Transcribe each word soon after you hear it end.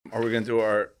Are we going to do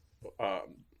our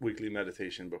weekly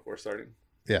meditation before starting?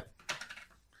 Yeah.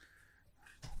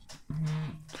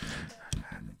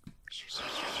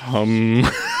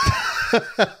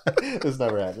 This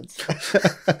never happens.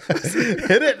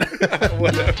 Hit it.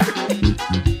 Whatever.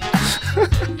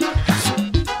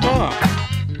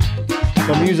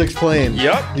 The music's playing.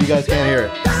 Yep. You guys can't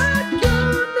hear it.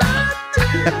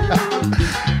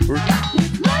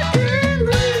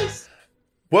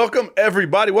 Welcome,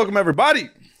 everybody.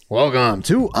 Welcome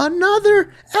to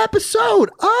another episode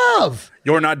of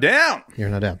You're Not Down You're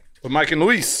Not Down. with Mike and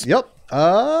Luis. Yep.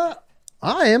 I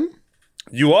am.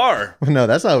 You are. No,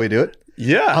 that's not how we do it.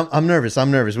 Yeah. I'm nervous.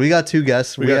 We got two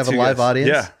guests. We got have a two live guests.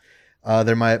 audience. Yeah.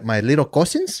 They're my little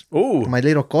cousins. Ooh. My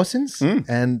little cousins.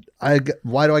 And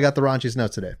why do I got the raunchiest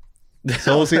note today?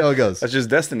 So we'll see how it goes. That's just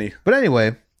destiny. But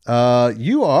anyway,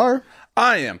 you are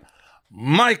I am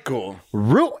Michael.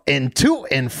 rootin'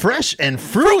 tootin' fresh and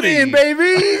fruity. Fruitin',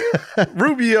 baby.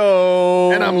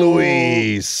 Rubio. And I'm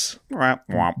Luis.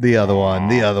 The other one.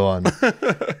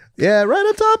 Yeah, right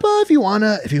up top. If you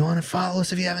wanna follow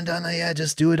us, if you haven't done that yet,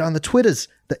 just do it on the Twitters,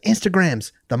 the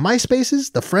Instagrams, the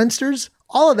MySpaces, the Friendsters,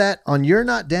 all of that on You're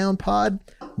Not Down Pod.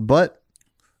 But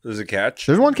There's a catch.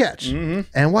 there's one catch.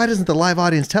 And why doesn't the live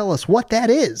audience tell us what that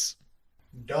is?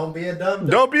 Don't be a dumb.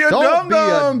 Don't be a Don't be a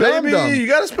dum-dum, baby. dum-dum. You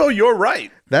got to spell you're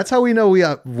right. That's how we know we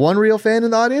got one real fan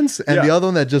in the audience and Yeah. the other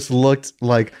one that just looked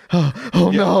like,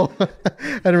 oh no. I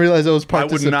didn't realize it was I would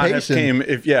participation. not have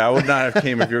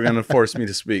came if you were going to force me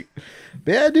to speak.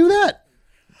 Yeah, do that.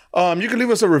 You can leave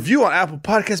us a review on Apple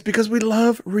Podcasts because we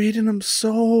love reading them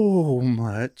so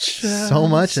much. So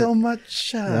much.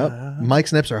 Yeah,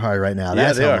 Mike's nips are hard right now.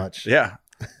 That's they how are. much. Yeah.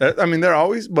 I mean, they're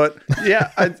always, but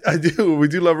yeah, I do. We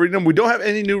do love reading them. We don't have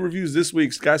any new reviews this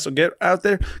week, guys. So get out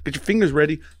there, get your fingers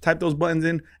ready, type those buttons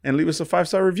in, and leave us a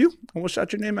 5-star review, and we'll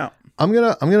shout your name out. I'm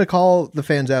gonna call the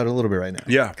fans out a little bit right now.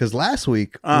 Yeah. Because last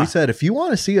week we said if you want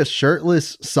to see a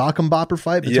shirtless sock and bopper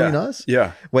fight between us.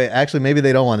 Yeah. Wait, actually, maybe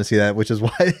they don't want to see that, which is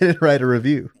why they didn't write a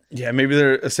review. Yeah, maybe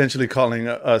they're essentially calling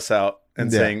us out and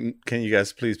saying, can you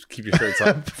guys please keep your shirts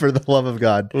on? For the love of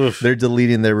God, Oof. they're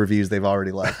deleting their reviews they've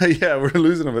already left. Yeah, we're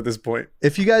losing them at this point.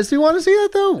 If you guys do want to see that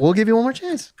though, we'll give you one more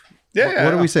chance. Yeah.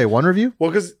 What do we say? One review?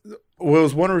 Well, because it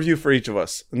was one review for each of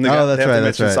us. And they Oh, they that's have right, to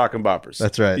that's mention right. sock and boppers.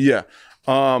 That's right. Yeah.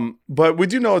 But we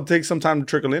do know it takes some time to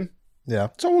trickle in. Yeah.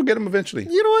 So we'll get them eventually.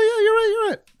 You know what? Yeah, you're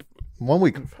right. 1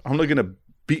 week. I'm looking to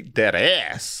beat that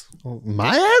ass.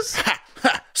 My ass?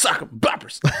 Sock and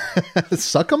boppers.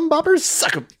 Suck 'em boppers?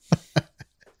 Suck 'em.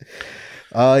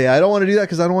 Yeah, I don't want to do that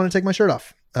because I don't want to take my shirt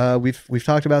off. We've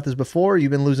talked about this before.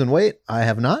 You've been losing weight. I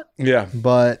have not. Yeah.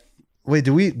 But wait,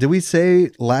 did we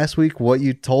say last week what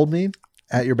you told me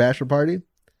at your bachelor party?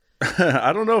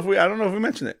 I don't know if we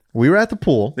mentioned it. We were at the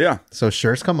pool. Yeah. So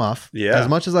shirts come off. Yeah. As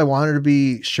much as I wanted to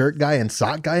be shirt guy and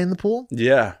sock guy in the pool,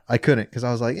 Yeah. I couldn't because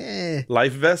I was like, eh.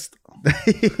 Life vest.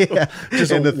 Yeah.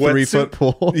 Just in a the 3-foot wetsuit.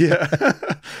 pool. Yeah.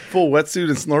 Full wetsuit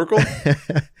and snorkel.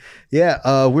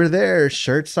 Yeah. We're there,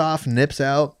 shirts off, nips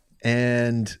out,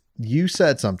 and you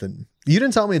said something. You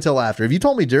didn't tell me until after. If you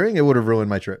told me during, it would have ruined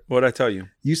my trip. What'd I tell you?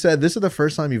 You said this is the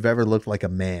first time you've ever looked like a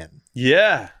man.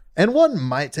 Yeah. And one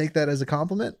might take that as a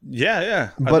compliment,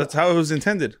 Yeah. But- that's how it was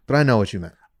intended. but I know what you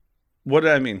meant. What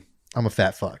did I mean? I'm a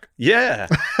fat fuck. Yeah.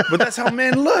 But that's how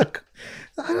men look.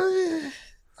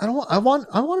 I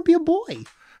want to be a boy.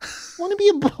 I want to be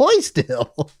a boy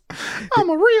still. I'm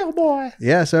a real boy.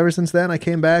 Yeah, so ever since then I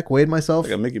came back, weighed myself,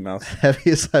 Like a Mickey Mouse.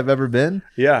 heaviest I've ever been.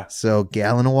 Yeah. So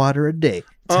gallon of water a day,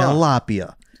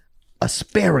 tilapia,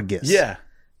 asparagus. Yeah.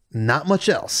 Not much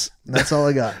else. That's all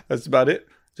I got. That's about it.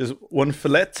 Just one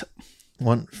fillet.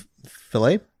 One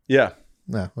fillet? Yeah.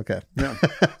 No, okay. Yeah.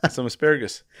 Some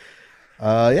asparagus.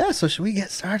 Yeah, so should we get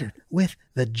started with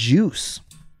the juice?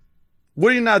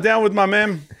 What are you not down with, my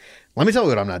man? Let me tell you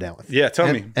what I'm not down with. Yeah, tell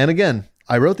and, me. And again,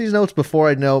 I wrote these notes before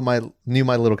I knew my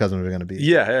little cousin was going to be.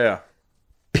 Yeah.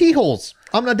 Pee holes.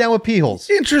 I'm not down with pee holes.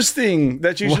 Interesting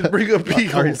that you should bring up pee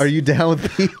holes. Are you down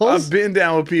with pee holes? I've been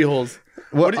down with pee holes.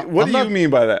 Well, What do you mean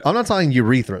by that? I'm not talking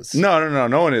urethras.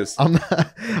 No one is.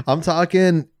 I'm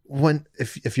talking when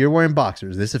if you're wearing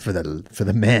boxers. This is for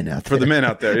the men out there. For the men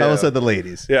out there, I yeah. almost said the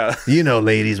ladies. Yeah. You know,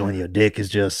 ladies, when your dick is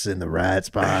just in the right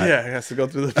spot. Yeah, it has to go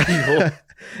through the pee hole.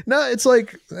 No, it's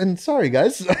like, and sorry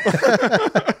guys,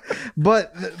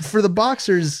 but for the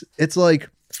boxers, it's like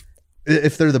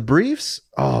if they're the briefs,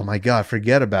 oh my God,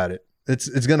 forget about it.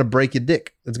 It's gonna break your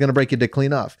dick. It's gonna break your dick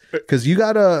clean off because you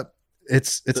gotta.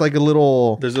 It's like a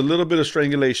little. There's a little bit of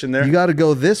strangulation there. You got to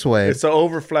go this way. It's an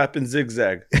overflap and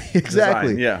zigzag.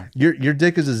 Exactly. Design. Yeah. Your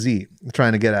dick is a Z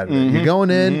trying to get out of it. You're going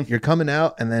in, you're coming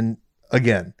out, and then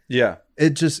again. Yeah.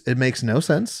 It makes no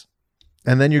sense.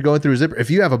 and then you're going through a zipper. If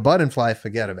you have a button fly,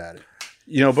 forget about it.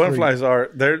 You know, butterflies are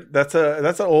there. That's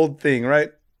an old thing,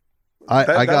 right? I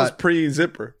That was got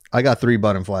pre-zipper. I got 3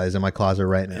 button flies in my closet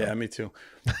right now. Yeah, me too.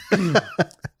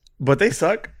 But they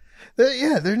suck.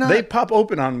 They're not. They pop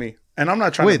open on me, and I'm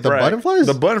not trying Wait, to the brag. butterflies?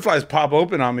 The butterflies pop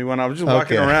open on me when I was just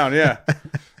walking Okay. around. Yeah,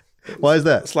 Why is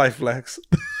that? slight flex.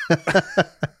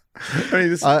 I mean,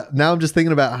 this, Now I'm just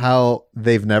thinking about how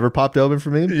they've never popped open for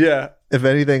me. yeah. If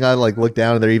anything, I like look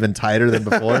down and they're even tighter than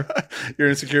before. You're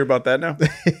insecure about that now?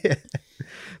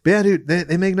 But yeah, dude,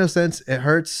 they make no sense. It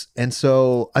hurts. And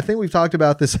so I think we've talked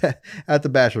about this at the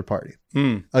bachelor party.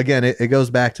 Again, it goes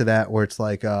back to that where it's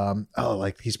like,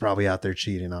 like he's probably out there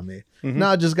cheating on me.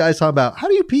 Not just guys talking about, how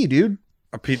do you pee, dude?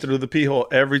 I pee through the pee hole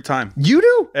every time. You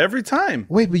do? Every time.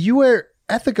 Wait, but you wear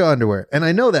Ethica underwear. And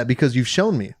I know that because you've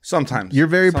shown me. Sometimes. You're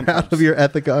very Sometimes. proud of your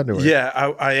Ethica underwear. Yeah,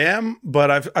 I am,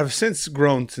 but I've since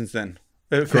grown since then.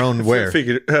 Grown where?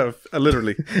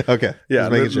 Literally. Okay. Yeah,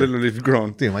 Just making sure. literally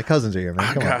grown. Dude, my cousins are here, man.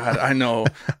 Oh, Come on. God, I know.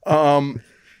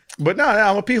 But no,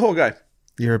 I'm a pee hole guy.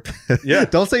 You're Yeah.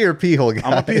 Don't say you're a pee hole guy.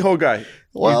 I'm a pee hole guy.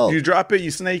 Well- you drop it, you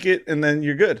snake it, and then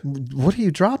you're good. What are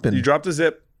you dropping? You drop the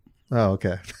zip. Oh,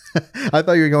 okay. I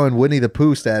thought you were going Winnie the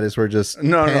Pooh status where just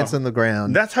No, pants no. in the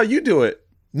ground. That's how you do it.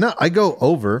 No, I go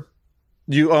over.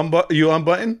 You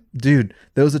unbutton. Dude,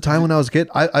 there was a time when I was a kid.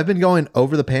 I've been going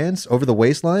over the pants, over the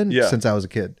waistline Yeah. since I was a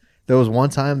kid. There was one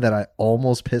time that I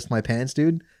almost pissed my pants,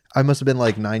 dude. I must have been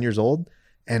like 9 years old.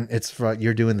 And it's for,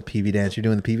 you're doing the PV dance. You're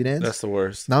doing the PV dance. That's the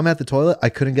worst. Now I'm at the toilet. I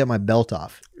couldn't get my belt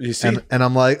off. You see, And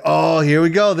I'm like, oh, here we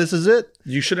go. This is it.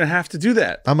 you shouldn't have to do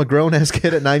that. I'm a grown ass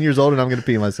kid at 9 years old and I'm going to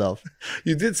pee myself.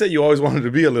 You did say you always wanted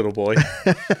to be a little boy.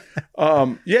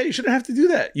 Yeah, you shouldn't have to do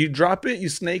that. You drop it, you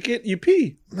snake it, you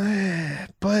pee.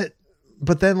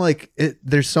 But then like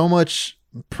there's so much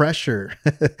pressure.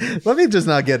 Let me just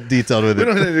not get detailed with We it.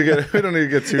 don't need to get. We don't need to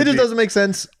get too. It just deep. doesn't make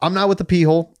sense. I'm not with the pee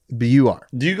hole, but you are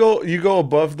Do you go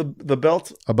above the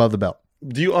belt? above the belt.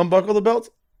 Do you unbuckle the belt?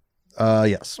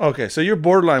 Yes. Okay, so you're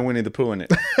borderline Winnie the Pooh in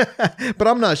it. But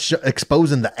I'm not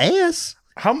exposing the ass.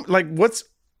 How what's?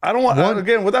 I don't want One-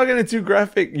 again without getting too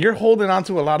graphic. You're holding on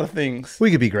to a lot of things. We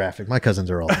could be graphic. My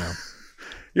cousins are old now.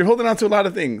 You're holding on to a lot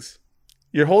of things.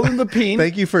 You're holding the peen.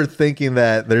 Thank you for thinking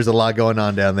that there's a lot going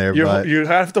on down there. But You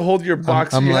have to hold your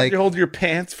box. I'm you have like- to hold your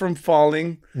pants from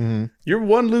falling. You're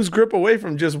one loose grip away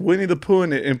from just Winnie the Pooh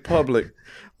in public.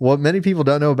 what many people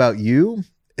don't know about you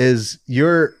is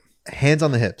your hands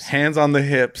on the hips. Hands on the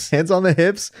hips. Hands on the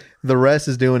hips. The rest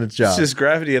is doing its job. It's just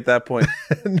gravity at that point.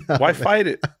 Why fight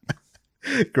it?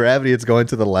 Gravity. It's going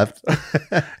to the left.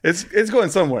 It's going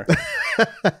somewhere.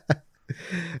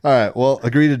 All right. Well,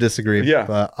 agree to disagree. Yeah.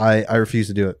 But I refuse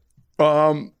to do it. What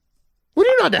are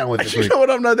you not down with this You week? know what?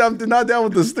 I'm not down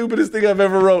with the stupidest thing I've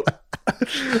ever wrote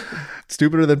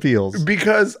Stupider than peels.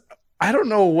 because I don't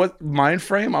know what mind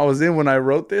frame I was in when I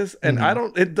wrote this, and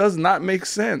it does not make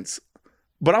sense.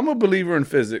 But I'm a believer in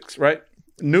physics, right?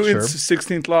 Newton's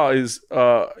 16th law is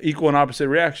equal and opposite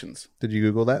reactions. Did you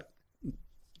Google that?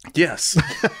 Yes.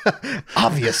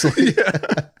 Obviously.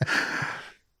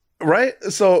 Right?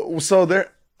 So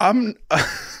there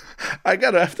I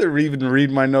gotta have to even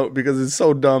read my note because it's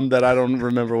so dumb that I don't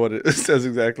remember what it says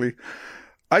exactly.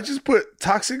 I just put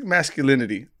toxic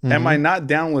masculinity. Am I not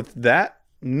down with that?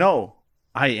 No,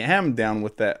 I am down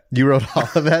with that. You wrote all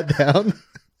of that down?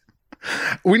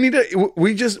 We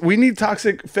need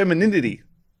toxic femininity.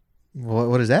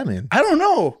 What does that mean? I don't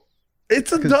know.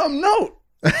 It's a dumb note.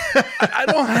 I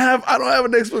don't have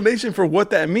an explanation for what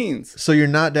that means. So you're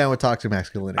not down with toxic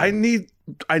masculinity?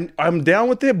 I'm down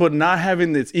with it, but not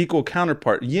having its equal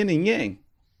counterpart, yin and yang.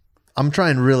 I'm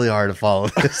trying really hard to follow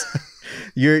this.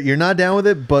 You're not down with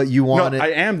it, but you No, want it.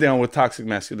 I am down with toxic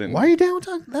masculinity. Why are you down with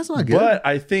toxic? That's not good. But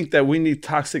I think that we need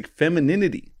toxic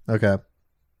femininity. Okay.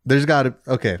 There's got to.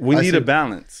 Okay. We I need see. a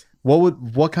balance.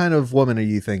 What kind of woman are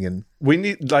you thinking? We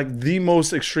need like the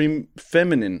most extreme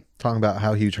feminine. Talking about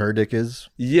how huge her dick is?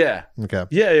 Yeah. Okay.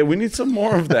 Yeah, we need some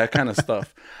more of that kind of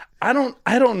stuff. I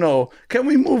don't know. Can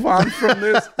we move on from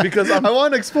this? Because I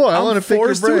want to explore. I want to pick your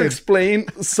forced to brain. explain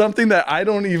something that I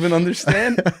don't even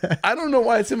understand. I don't know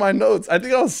why it's in my notes. I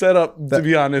think I was set up, to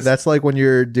be honest. That's like when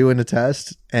you're doing a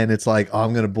test and it's like, oh,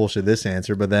 I'm going to bullshit this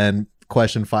answer. But then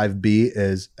question 5B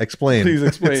is explain. Please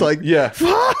explain. It's like, yeah.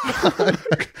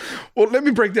 Well, let me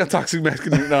break down toxic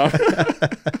masculinity now.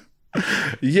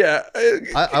 Yeah.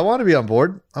 I want to be on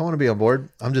board.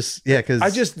 I'm just, yeah, because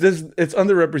It's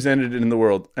underrepresented in the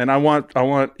world, and I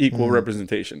want equal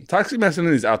representation. Toxic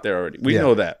masculinity is out there already. We Yeah.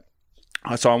 know that.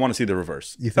 So I want to see the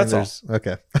reverse. you think That's all. there's,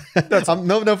 okay. That's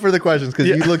no further questions because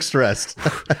Yeah. you look stressed.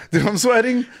 Dude, I'm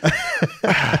sweating.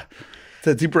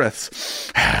 Take deep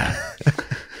breaths.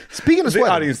 Speaking of The sweating,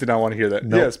 audience did not want to hear that.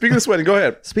 Nope. Yeah, speaking of sweating, go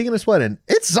ahead.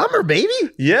 it's summer, baby.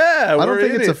 Yeah, I don't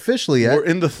think it's officially yet. We're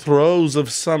in the throes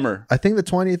of summer. I think the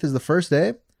 20th is the first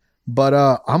day, but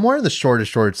I'm wearing the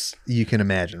shortest shorts you can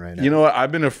imagine right now. You know what?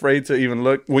 I've been afraid to even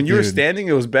look. When you were Dude. standing,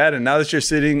 it was bad, and now that you're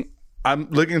sitting, I'm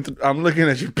looking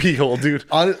at your pee hole, dude.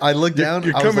 I looked down.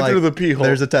 You're I was coming through the pee hole.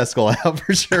 There's a testicle out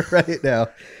for sure right now,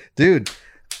 dude.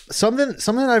 Something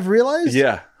I've realized.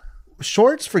 Yeah,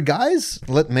 Shorts for guys.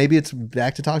 Maybe it's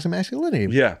back to toxic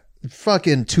masculinity. yeah.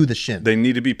 Fucking to the shin. They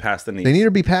need to be past the knees. They need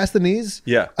to be past the knees.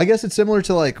 Yeah. I guess it's similar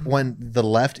to like when the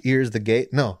left ear is the gay.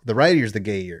 No, the right ear is the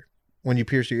gay ear. When you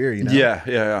pierce your ear, you know.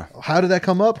 Yeah. How did that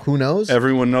come up? Who knows?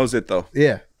 Everyone knows it though.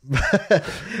 Yeah.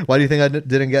 Why do you think I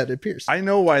didn't get it pierced? I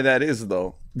know why that is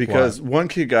though, because one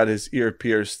kid got his ear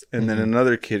pierced, and then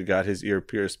another kid got his ear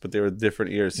pierced, but they were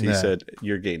different ears. He Yeah. said,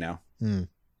 "You're gay now."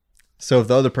 So if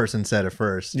the other person said it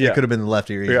first, Yeah. it could have been the left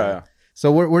ear. easily. Yeah.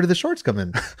 So where did the shorts come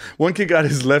in? One kid got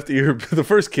his left ear. The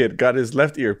first kid got his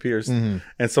left ear pierced, and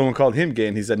someone called him gay,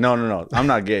 and he said, "No, I'm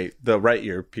not gay. The right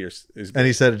ear pierced is gay." And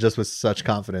he said it just with such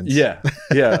confidence. Yeah.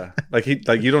 like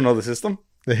you don't know the system.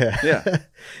 Yeah. Yeah.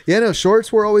 Yeah, no,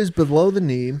 shorts were always below the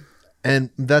knee,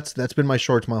 and that's been my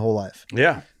shorts my whole life.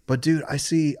 Yeah. But dude, I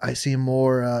see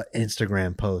more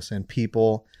Instagram posts and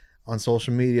people on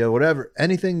social media, whatever,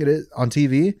 anything it is on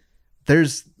TV.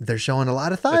 They're showing a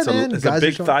lot of thigh, man. It's Guys a are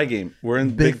big showing- thigh game. We're in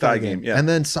big thigh game. Yeah. And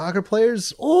then soccer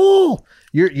players, oh,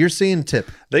 you're seeing tip.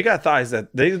 They got thighs that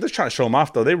they're trying to show them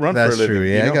off though. They run That's for a living. true.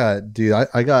 Yeah,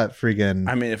 I got freaking.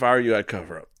 I mean, if I were you, I'd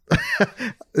cover up.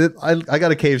 I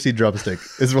got a KFC drumstick.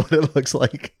 Is what it looks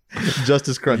like. Just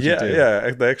as crunchy. Yeah, too.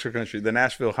 yeah. The extra country, the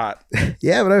Nashville hot.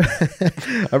 Yeah,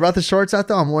 but I brought the shorts out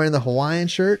though. I'm wearing the Hawaiian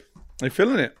shirt. I'm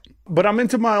feeling it. But I'm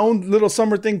into my own little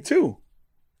summer thing too.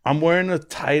 I'm wearing a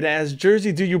tight ass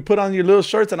jersey. Dude, you put on your little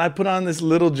shorts and I put on this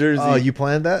little jersey. Oh, you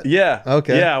planned that? Yeah.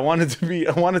 Okay. Yeah, I wanted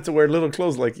to wear little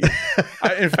clothes like you.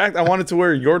 In fact, I wanted to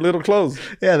wear your little clothes.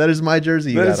 Yeah, that is my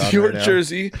jersey. That got is on your right now.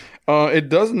 jersey. It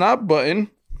does not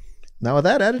button, Now with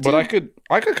that attitude, but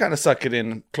I could kind of suck it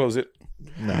in and close it.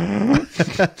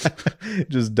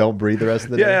 just don't breathe the rest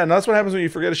of the Yeah, day. yeah, and that's what happens when you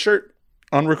forget a shirt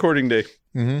on recording day.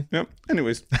 Mm-hmm. Yep.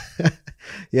 Anyways.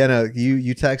 Yeah, no,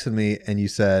 you texted me and you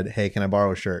said, "Hey, can I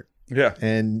borrow a shirt?" Yeah.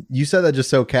 And you said that just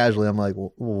so casually. I'm like,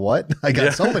 "What?" I got Yeah.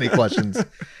 so many questions.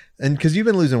 And because you've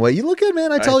been losing weight, you look good,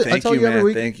 man. I tell you every man.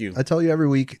 week. Thank you. I tell you every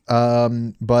week.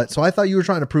 But so I thought you were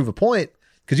trying to prove a point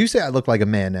because you say I look like a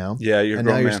man now. Yeah, you're a and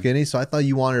now grown you're man. skinny. So I thought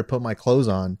you wanted to put my clothes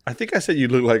on. I think I said you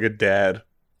look like a dad.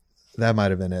 That might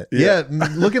have been it. Yeah. Yeah,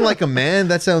 looking like a man.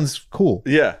 That sounds cool.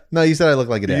 Yeah. No, you said I look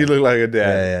like a dad. You look like a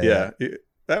dad. Yeah. Yeah.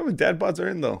 That was dad bods are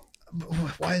in though.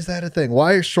 Why is that a thing?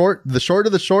 Why are the short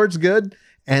of the shorts good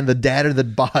and the dad of the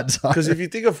bods are? Because if you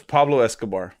think of Pablo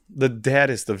Escobar, the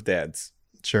daddest of dads.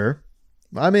 Sure.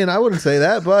 I mean, I wouldn't say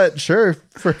that, but sure,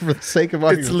 for the sake of It's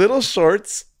argument. little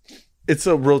shorts. It's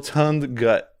a rotund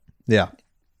gut. Yeah.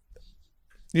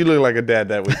 You look like a dad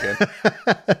that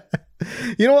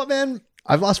weekend. You know what, man?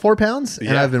 I've lost 4 pounds and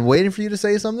Yeah. I've been waiting for you to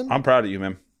say something. I'm proud of you,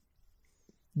 man.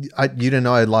 You didn't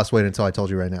know I had lost weight until I told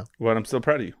you right now. But I'm still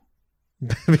proud of you.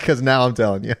 Because now I'm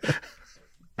telling you.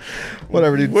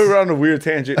 Whatever, dude. We were on a weird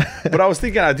tangent. But I was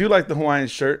thinking, I do like the Hawaiian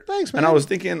shirt. Thanks, man. And I was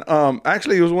thinking,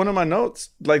 actually, it was one of my notes.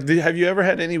 Like, have you ever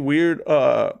had any weird,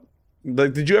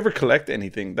 did you ever collect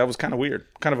anything that was kind of weird,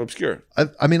 kind of obscure?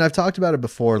 I mean, I've talked about it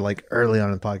before, like early on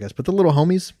in the podcast, but the little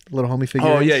homie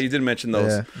figurines. Oh, yeah, you did mention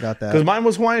those. Yeah, got Because that. mine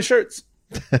was Hawaiian shirts.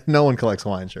 No one collects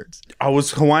Hawaiian shirts. I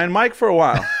was Hawaiian Mike for a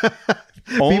while.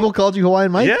 People called you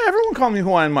Hawaiian Mike? Yeah, everyone called me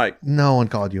Hawaiian Mike. No one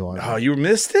called you Hawaiian. Oh, you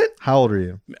missed it? How old are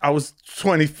you? I was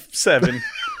 27.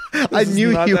 I is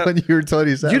knew not you that- when you were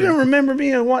 27. You didn't remember me?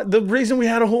 The reason we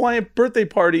had a Hawaiian birthday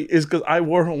party is because I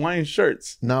wore Hawaiian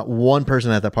shirts. Not one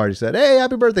person at that party said, "Hey,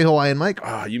 happy birthday, Hawaiian Mike."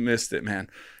 Oh, you missed it, man.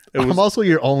 It I'm was, also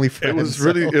your only friend. it was so-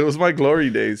 really, it was my glory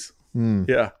days. Hmm.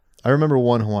 Yeah, I remember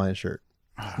one Hawaiian shirt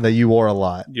that you wore a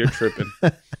lot. you're tripping.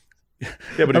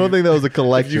 Yeah, but I don't think that was a if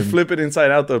collection. you flip it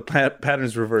inside out, the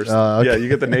pattern's reversed. Okay. Yeah, you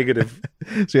get the negative.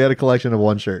 So you had a collection of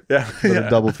one shirt. Yeah, With yeah. a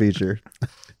double feature.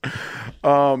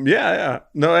 Yeah.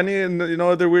 No,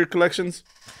 other weird collections?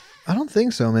 I don't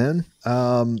think so, man.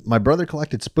 My brother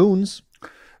collected spoons.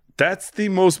 That's the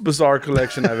most bizarre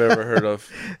collection I've ever heard of.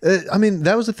 I mean,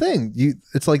 that was the thing.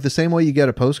 It's like the same way you get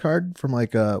a postcard from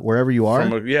like wherever you are.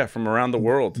 From around the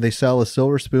world. They sell a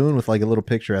silver spoon with like a little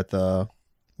picture at the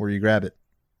where you grab it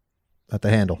at the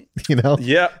handle. You know,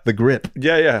 Yeah, the grip,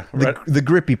 yeah. the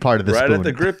grippy part of the Right spoon. at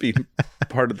the grippy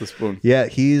part of the spoon. Yeah,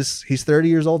 he's 30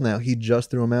 years old now. He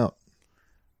just threw him out.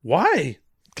 Why?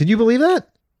 Can you believe that?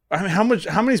 I mean,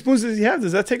 how many spoons does he have?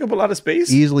 Does that take up a lot of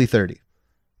space? Easily 30.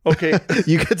 Okay,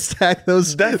 You could stack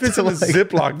those. that fits to, in a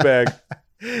Ziploc bag.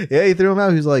 Yeah, he threw them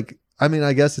out. He's like, I mean,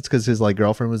 I guess it's because his like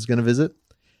girlfriend was going to visit.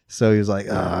 So he was like,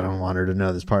 I don't want her to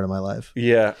know this part of my life.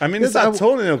 Yeah, I mean, it's Yes, not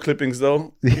toenail clippings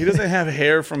though. He doesn't have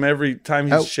hair from every time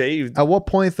he's shaved. At what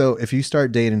point, though, if you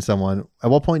start dating someone, at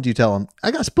what point do you tell them,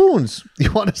 I got spoons?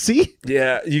 You want to see?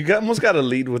 Yeah, almost got to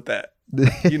lead with that.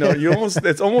 You know,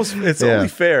 it's Yeah. only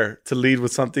fair to lead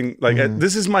with something like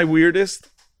this is my weirdest.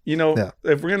 You know, Yeah.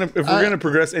 if we're gonna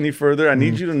progress any further, I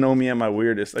need you to know me at my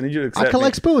weirdest. I need you to accept I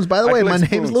collect me. spoons. By the I way, my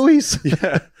collect name's spoons. Luis.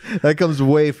 Yeah, That comes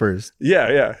way first.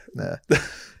 yeah.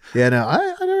 Yeah, no, I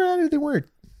never had anything weird.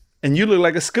 And you look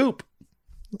like a scoop.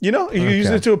 You know, you use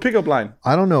Okay. it to a pickup line.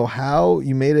 I don't know how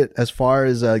you made it as far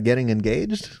as getting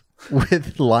engaged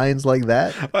with lines like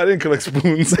that. I didn't collect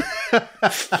spoons.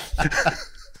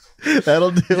 That'll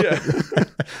do Yeah, it.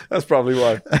 that's probably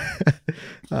why.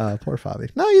 Poor Fabi.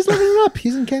 No, he's living it up.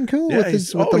 He's in Cancun Yeah, with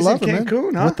he's the always in lover, man.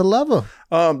 Cancun, huh? With the lover.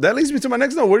 That leads me to my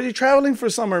next note. Where are you traveling for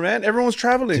summer, man? Everyone's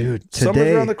traveling. Dude, Summer's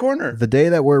today, around the corner. the day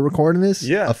that we're recording this,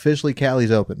 Yeah. officially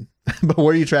Cali's open. But where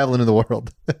are you traveling in the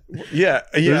world? Yeah.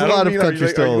 There's I a don't lot of mean, countries are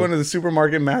you still- going to the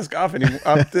supermarket mask off anymore?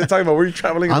 I'm talking about where you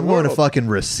traveling in I'm the going world. to fucking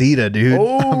Reseda, dude.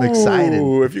 I'm excited.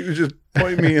 If you could just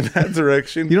point me in that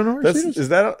direction. You don't know where That's, Reseda is? is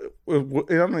that? I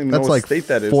don't even know That's what like state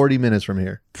that is. 40 minutes from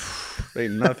here.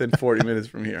 Ain't nothing 40 minutes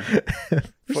from here.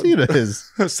 Reseda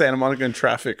is. Santa Monica in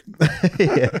traffic.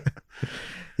 Yeah.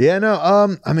 Yeah,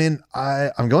 no. I mean,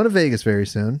 I'm going to Vegas very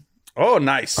soon. Oh,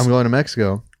 nice. I'm going to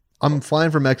Mexico. I'm flying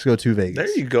from Mexico to Vegas.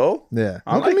 There you go. Yeah.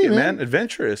 I Look at like me, it, man.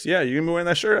 Adventurous. Yeah, you gonna be wearing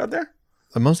that shirt out there?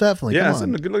 Most definitely. Yeah, Come it's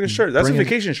on. a good looking shirt. That's Bring a it-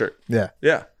 vacation shirt. Yeah.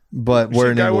 Yeah. But You we're see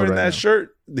a in guy Inglewood wearing right that now.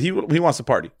 shirt. He wants to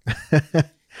party.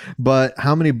 But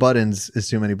how many buttons is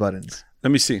too many buttons?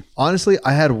 Let me see. Honestly,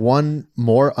 I had one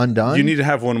more undone. You need to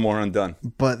have one more undone.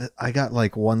 but I got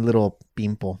like one little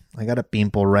pimple. I got a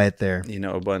pimple right there. You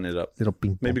know, button it up. Little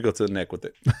pimple. Maybe go to the neck with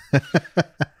it.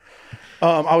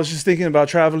 I was just thinking about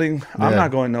traveling. I'm Yeah.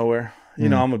 not going nowhere. You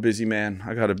know, I'm a busy man.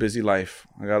 I got a busy life.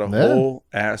 I got a Yeah. whole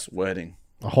ass wedding.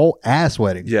 A whole ass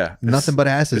wedding. Yeah. Nothing but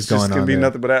asses It's just going gonna on be there.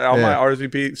 nothing but all my Yeah.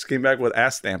 RSVPs came back with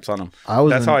ass stamps on them. I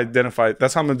was That's in- how I identify.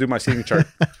 That's how I'm gonna do my seating chart.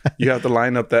 You have to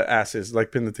line up the asses,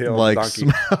 like pin the tail like on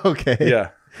the donkey. okay. Yeah,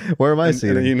 Where am I and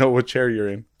seated? then you know what chair you're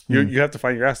in. You have to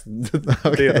find your ass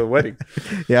the day of the wedding.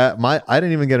 Yeah, I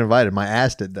didn't even get invited. My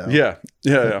ass did though. Yeah.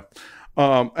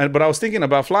 But I was thinking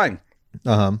about flying,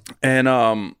 Uh-huh. and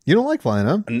You don't like flying,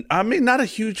 huh? I mean, not a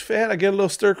huge fan. I get a little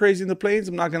stir crazy in the planes.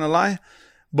 I'm not gonna lie,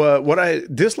 but what I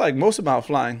dislike most about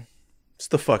flying is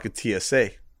the fucking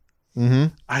TSA. Mm-hmm.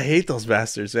 I hate those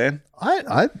bastards, man.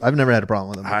 I've never had a problem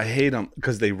with them. I hate them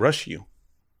because they rush you,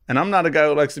 and I'm not a guy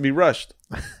who likes to be rushed.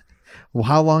 Well,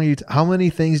 how many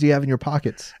things do you have in your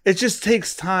pockets? It just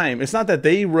takes time. It's not that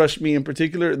they rush me in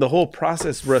particular. The whole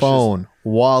process rushes. Phone,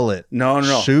 wallet, No.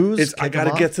 shoes. It's, I kick got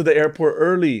to 'em get off? to the airport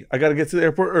early.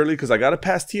 because I got to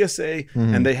pass TSA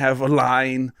Mm-hmm. and they have a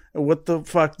line. What the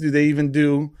fuck do they even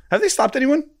do? Have they stopped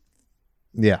anyone?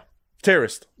 Yeah.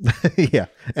 Terrorist. Yeah,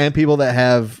 and people that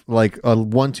have like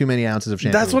one too many ounces of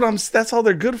shampoo. That's all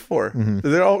they're good for. Mm-hmm.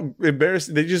 They're all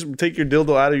embarrassed. They just take your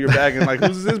dildo out of your bag and like, who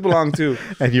does this belong to?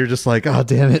 And you're just like, oh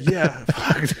damn it! Yeah,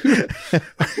 fuck, dude.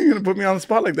 You're gonna put me on the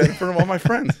spot like that in front of all my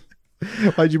friends.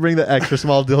 Why'd you bring the extra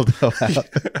small dildo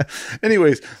out?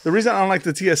 Anyways, the reason I don't like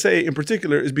the TSA in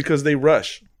particular is because they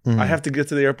rush. I have to get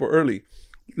to the airport early.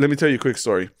 Let me tell you a quick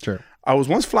story. Sure. I was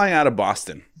once flying out of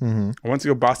Boston. I went to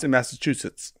go Boston,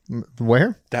 Massachusetts.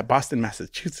 Where? That Boston,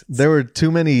 Massachusetts. There were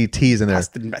too many T's in there.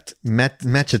 Boston,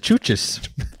 Massachusetts.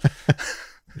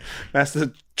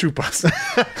 Massachusetts.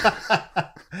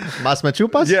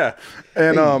 Massachusetts? Yeah.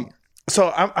 And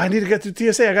so I need to get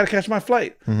to TSA. I got to catch my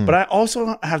flight. But I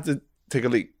also have to take a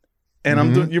leak. And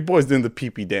I'm doing, your boy's doing the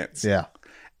pee-pee dance. Yeah.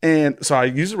 And so I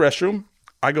use the restroom.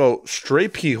 I go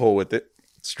straight pee hole with it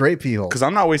Straight pee hole. because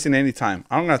I'm not wasting any time.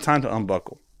 I don't got time to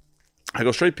unbuckle. I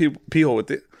go straight pee hole with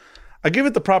it. I give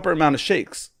it the proper amount of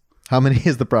shakes How many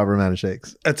is the proper amount of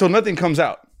shakes? until nothing comes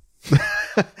out.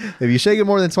 If you shake it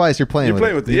more than twice, you're playing with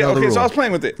Playing it. with it. You Yeah, know the okay, so I rule. was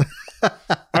playing with it.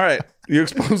 All right. You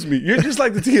exposed me. You're just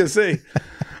like the TSA.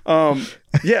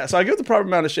 Yeah, so I give the proper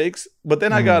amount of shakes, but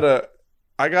then I gotta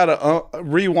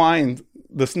rewind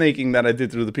the snaking that I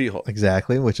did through the pee hole.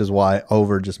 Exactly, which is why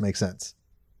over just makes sense.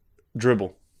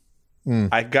 Dribble.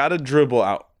 I gotta dribble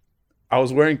out. I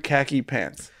was wearing khaki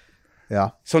pants.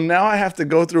 Yeah. So now I have to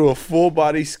go through a full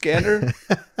body scanner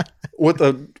with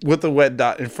a wet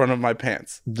dot in front of my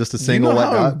pants. Just a You single know wet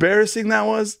how dot. embarrassing that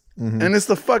was? And it's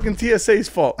the fucking TSA's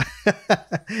fault. Is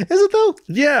it though?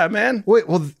 Yeah, man. Wait,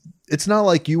 well, it's not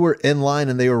like you were in line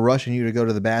and they were rushing you to go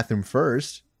to the bathroom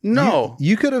first. No.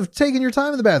 You could have taken your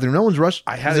time in the bathroom. No one's rushed.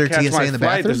 I had Is to there catch my in the flight.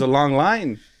 bathroom? There's a long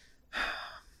line.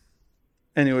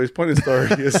 Anyways, point of the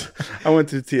story is I went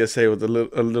to TSA with a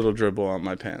little dribble on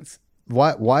my pants.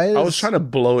 Why is, I was trying to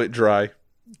blow it dry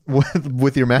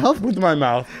with your mouth? with my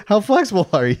mouth. How flexible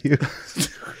are you?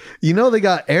 You know they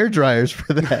got air dryers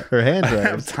for that, or hand I have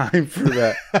dryers. time for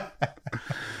that.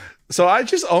 So I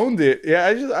just owned it. Yeah,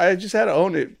 I just had to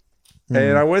own it.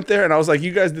 And I went there and I was like,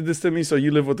 you guys did this to me, so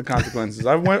you live with the consequences.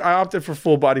 I opted for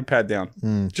full body pat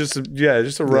down. Just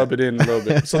to rub it in a little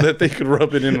bit so that they could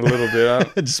rub it in a little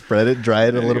bit. Just spread it, dry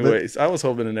it a little bit. Anyways, I was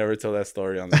hoping to never tell that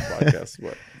story on this podcast.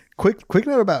 But Quick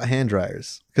note about hand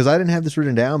dryers, because I didn't have this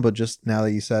written down, but just now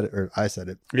that you said it, or I said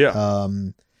it. yeah,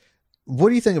 What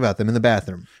do you think about them in the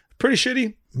bathroom? pretty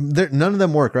shitty. None of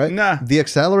them work, right? Nah. The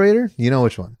accelerator, you know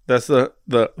which one? That's the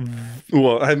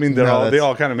well, I mean they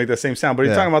all kind of make the same sound, but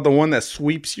you're Yeah. talking about the one that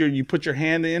sweeps you put your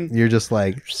hand in. You're just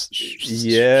like,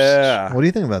 Yeah. What do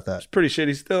you think about that? Pretty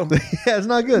shitty still. Yeah, it's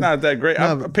not good. Not that great.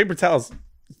 No, Paper towels.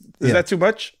 Is Yeah. that too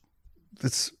much?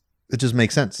 It just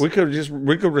makes sense. We could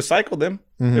recycle them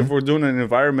if we're doing an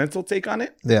environmental take on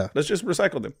it. Yeah, Let's just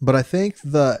recycle them. but I think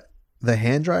the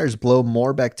hand dryers blow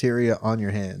more bacteria on your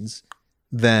hands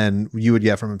than you would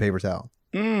get from a paper towel.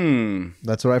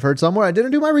 That's what I've heard somewhere. I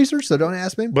didn't do my research, so don't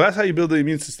ask me. But that's how you build the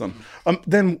immune system.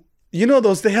 Then you know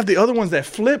they have the other ones that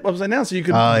flip upside down, so you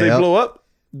could they yep. blow up.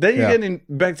 Then you're Yeah. getting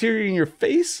bacteria in your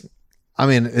face. I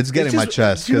mean, it's getting It's my just-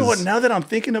 chest. You know what? 'cause Now that I'm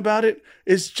thinking about it,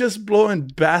 it's just blowing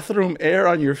bathroom air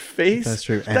on your face. That's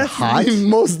true. And That's hot? the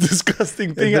most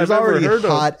disgusting thing There's I've ever already heard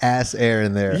of. hot ass air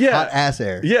in there. Yeah. Hot ass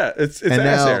air. Yeah, it's And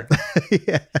ass now, air.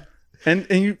 yeah. And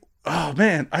you, oh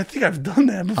man, I think I've done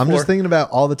that before. I'm just thinking about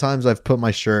all the times I've put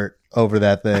my shirt over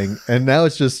that thing, and now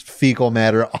it's just fecal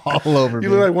matter all over You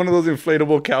me. look like one of those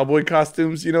inflatable cowboy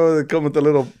costumes, you know, that come with the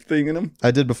little thing in them.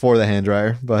 I did before the hand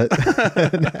dryer, but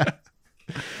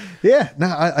yeah, no,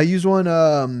 I used one.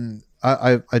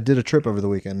 I did a trip over the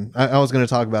weekend. I was going to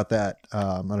talk about that.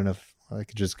 I don't know if I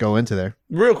could just go into there.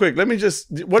 Real quick, let me just.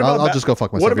 What about? I'll just go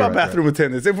fuck myself. What You're about right bathroom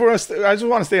attendants? If we're, I just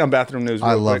want to stay on bathroom news.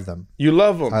 I real love quick. them. You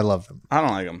love them. I love them. I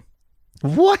don't like them.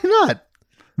 Why not?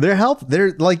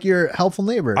 They're like your helpful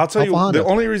neighbor. I'll tell you, helpful the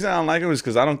Honda. only reason I don't like them is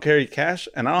because I don't carry cash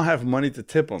and I don't have money to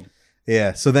tip them.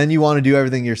 Yeah. So then you want to do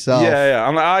everything yourself. Yeah.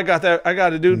 I'm like, I got that. I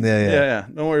got it, dude. Yeah. Yeah.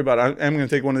 Don't worry about it. I'm going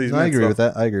to take one of these. No, I mints, agree though. with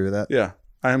that. I agree with that. Yeah.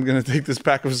 I am going to take this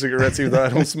pack of cigarettes even though I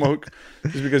don't smoke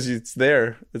just because it's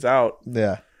there. It's out.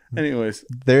 Yeah. Anyways.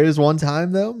 There is one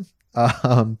time though.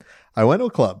 I went to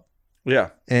a club Yeah.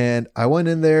 and I went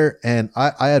in there and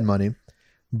I had money,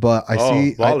 but I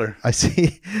baller. I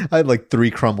see I had like 3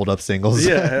 crumbled up singles.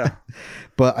 Yeah.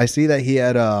 But I see that he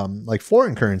had like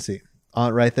foreign currency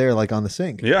on right there, like on the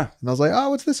sink. Yeah. And I was like, oh,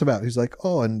 what's this about? He's like,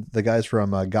 oh, and the guy's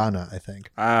from Ghana, I think.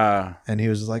 And he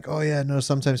was just like, oh yeah, no,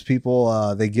 sometimes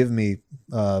people they give me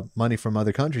money from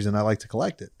other countries and I like to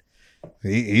collect it.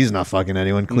 He's not fucking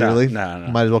anyone, clearly. No.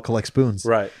 Might as well collect spoons.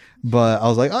 Right. But I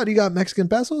was like, oh, do you got Mexican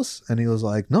pesos? And he was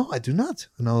like, no, I do not.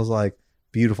 And I was like,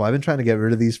 beautiful. I've been trying to get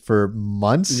rid of these for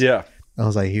months. Yeah. I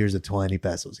was like, here's a 20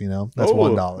 pesos, you know? That's Oh,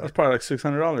 $1. That's probably like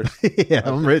 $600. Yeah,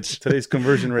 I'm rich. Today's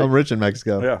conversion rate. I'm rich in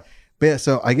Mexico. Yeah. But yeah,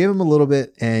 so I gave him a little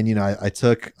bit and, you know, I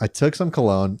took some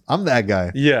cologne. I'm that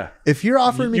guy. Yeah. If you're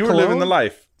offering me You were cologne, living the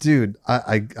life. dude,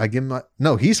 I give him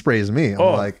no, he sprays me. I'm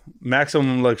like,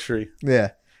 maximum luxury.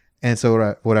 yeah. And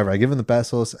so whatever, I give him the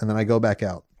pesos and then I go back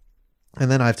out.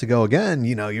 And then I have to go again.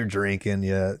 You know, you're drinking,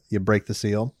 you break the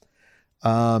seal.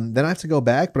 Then I have to go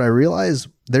back, but I realize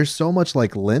there's so much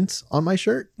like lint on my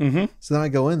shirt. Mm-hmm. So then I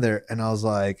go in there and I was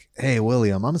like, hey,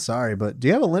 William, I'm sorry, but do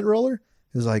you have a lint roller?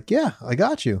 He was like, yeah, I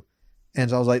got you. And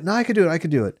so I was like, no, I could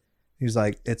do it. He was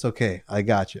like, it's okay. I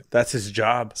got you. That's his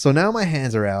job. So now my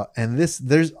hands are out and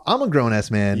I'm a grown ass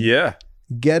man Yeah.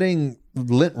 getting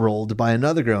lint rolled by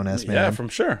another grown ass man. Yeah, from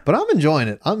sure. But I'm enjoying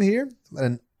it. I'm here,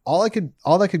 and all that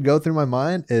could go through my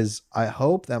mind is I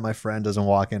hope that my friend doesn't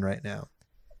walk in right now.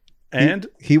 And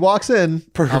He walks in,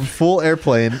 I'm full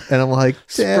airplane, and I'm like,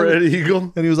 damn. spread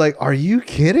eagle. And he was like, "Are you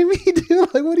kidding me,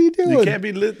 dude? Like, what are you doing?" You can't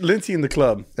be Lindsay in the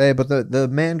club. Hey, but the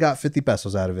man got 50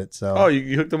 pesos out of it, so Oh,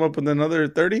 you hooked him up with another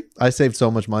 30? I saved so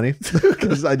much money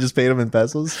because I just paid him in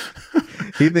pesos.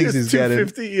 He thinks he's getting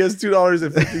 $2.50. He has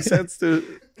 $2.50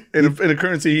 to in a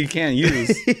currency he can't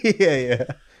use. yeah.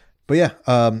 But yeah,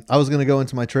 I was gonna go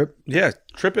into my trip. Yeah,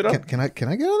 trip it up. Can I get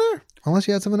on there? Unless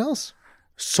you had something else.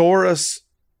 Saurus.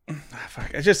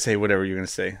 Fuck, I just say whatever you're gonna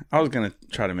say. I was gonna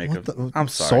try to make I'm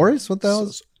sorry. Saurus? What the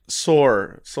hell?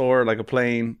 Soar like a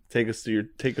plane. Take us to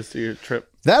your trip.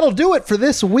 That'll do it for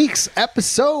this week's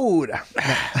episode.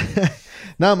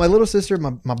 No, my little sister,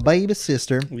 my baby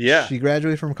sister. Yeah. She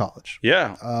graduated from college.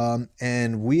 Yeah.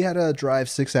 And we had to drive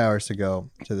 6 hours to go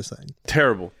to this thing.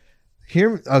 Terrible.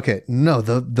 Okay, no,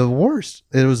 the worst.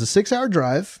 It was a 6 hour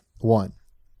drive. One.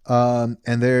 And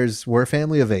we're a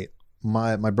family of 8.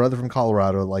 My brother from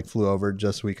Colorado like flew over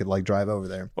just so we could like drive over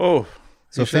there. Oh,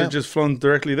 So he should have just flown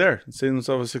directly there and saved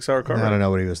himself a 6-hour car I ride. don't know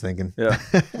what he was thinking. Yeah.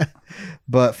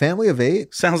 But family of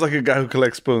 8. Sounds like a guy who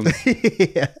collects spoons.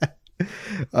 Yeah.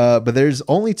 But there's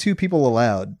only 2 people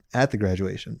allowed at the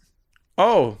graduation.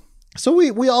 Oh, So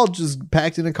we all just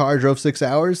packed in a car, drove 6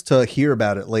 hours to hear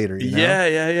about it later. You know?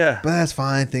 yeah. But that's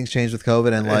fine. Things changed with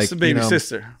COVID and It's the baby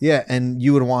sister. Yeah, and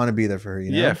you would want to be there for her.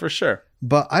 You know? Yeah, for sure.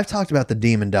 But I've talked about the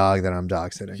demon dog that I'm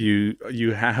dog sitting.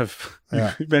 You have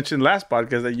Yeah. you mentioned last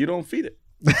podcast that you don't feed it.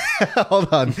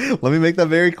 Hold on. Let me make that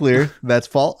very clear. That's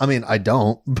fault. I mean, I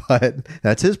don't, but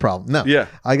that's his problem. No. Yeah.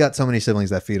 I got so many siblings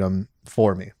that feed him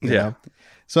for me. you Yeah. know?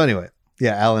 So anyway,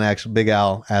 yeah, Big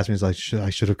Al asked me, he's like, I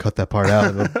should have cut that part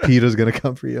out. PETA's going to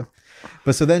come for you.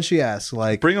 But so then she asked,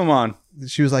 like, Bring them on.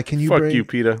 she was like, can you Fuck bring... you,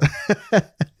 PETA.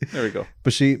 There we go.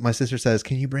 But my sister says,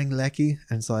 can you bring Lecky?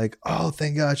 And it's like, oh,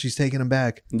 thank God she's taking him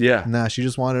back. Yeah. Nah, she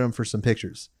just wanted him for some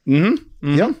pictures.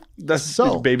 Mm-hmm. Yep. That's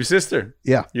So- baby sister.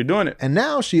 Yeah. You're doing it. And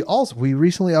now we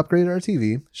recently upgraded our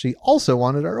TV. She also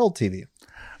wanted our old TV.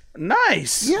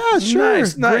 Nice. Yeah, sure.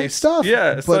 Nice, Great nice stuff.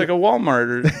 Yeah, it's But- like a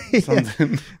Walmart or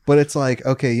something. But it's like,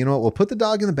 okay, you know what? We'll put the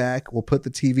dog in the back. We'll put the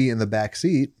TV in the back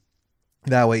seat.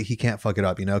 That way he can't fuck it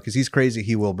up, because he's crazy.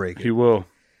 He will break it. He will.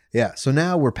 Yeah. So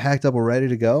now we're packed up. We're ready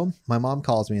to go. My mom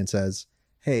calls me and says,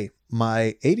 hey,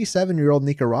 my 87-year-old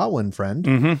Nicaraguan friend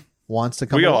Mm-hmm. wants to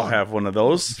come We all along. have one of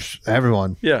those.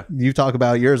 Everyone. Yeah. You talk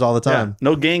about yours all the Yeah. time.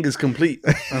 No gang is complete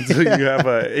until you have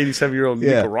a 87-year-old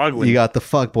Yeah. Nicaraguan. You got the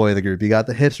fuck boy of the group. You got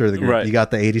the hipster of the group. Right. You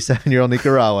got the 87-year-old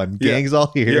Nicaraguan. Yeah. Gang's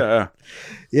all here. Yeah.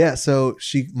 Yeah, so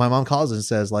my mom calls and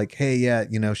says like, hey, yeah,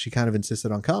 she kind of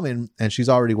insisted on coming and she's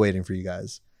already waiting for you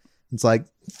guys. It's like,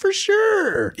 for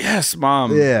sure. Yes,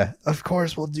 Mom. Yeah, of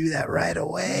course we'll do that right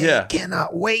away. Yeah.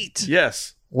 Cannot wait.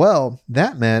 Yes. Well,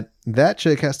 that meant that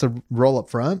chick has to roll up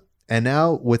front. And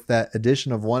now with that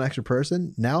addition of one extra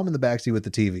person, now I'm in the backseat with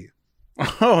the TV.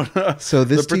 Oh, no. So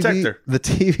this The protector. the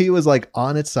TV was like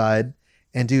on its side.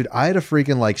 And dude, I had to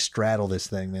freaking like straddle this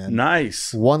thing, man.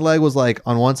 Nice. One leg was like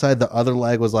on one side, the other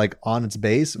leg was like on its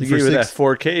base. You gave it that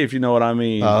 4K, if you know what I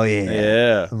mean. Oh,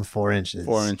 yeah. Yeah. 4 inches.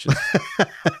 4 inches.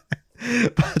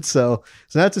 But so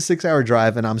that's a 6 hour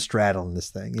drive and I'm straddling this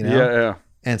thing, Yeah.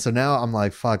 And so now I'm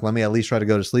like, fuck, let me at least try to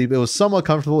go to sleep. It was somewhat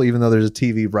comfortable, even though there's a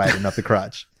TV riding up the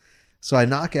crotch. So I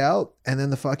knock out and then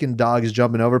the fucking dog is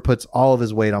jumping over, puts all of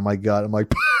his weight on my gut. I'm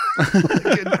like,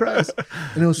 fucking Christ.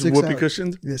 And it was 6 Whoopee hours.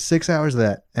 cushioned. Yeah, 6 hours of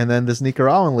that. And then this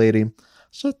Nicaraguan lady,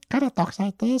 she kind of talks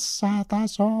like this.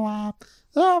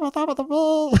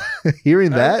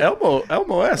 Hearing that,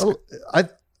 Elmo-esque.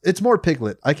 it's more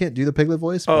Piglet. I can't do the Piglet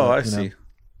voice. Oh, but, I see.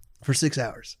 For 6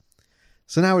 hours.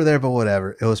 So now we're there, but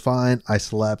whatever. It was fine. I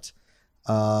slept.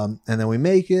 And then we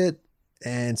make it.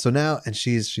 And so now, and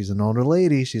she's an older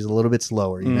lady. She's a little bit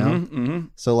slower, you know? Mm-hmm.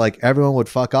 So like everyone would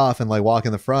fuck off and like walk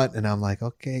in the front. And I'm like,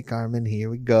 okay, Carmen, here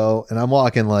we go. And I'm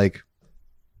walking like,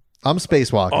 I'm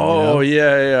spacewalking. Oh,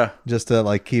 yeah. Just to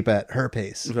like keep at her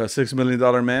pace. The $6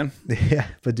 million man. Yeah.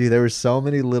 But dude, there were so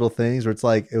many little things where it's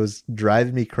like, it was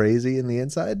driving me crazy in the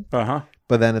inside. Uh-huh.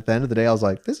 But then at the end of the day, I was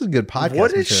like, this is good podcast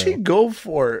What did she material. go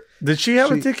for? Did she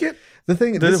have a She- ticket? The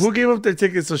thing Who gave up their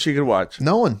ticket so she could watch?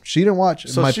 no one. She didn't watch.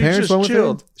 So My she parents just went with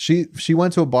chilled. her. She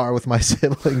went to a bar with my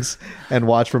siblings and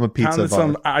watched from a pizza Pounded bar.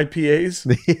 some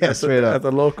IPAs. Yeah, straight up. At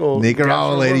the local Nicaraguan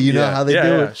gastro lady, room. you know how they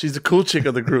do it. She's the cool chick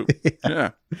of the group.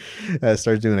 Yeah. I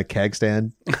started doing a keg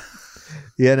stand.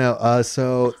 Yeah, no.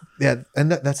 So yeah,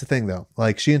 and that's the thing though.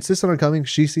 Like she insisted on coming.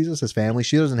 She sees us as family.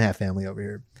 She doesn't have family over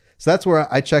here. So that's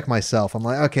where I check myself. I'm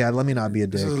like, okay, let me not be a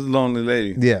This dick. is a lonely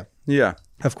lady. Yeah, Yeah.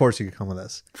 of course you could come with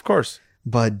us. Of course.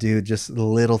 But dude, just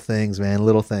little things, man,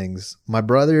 little things. My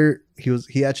brother,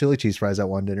 he had chili cheese fries at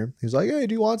one dinner. He was like, "Hey,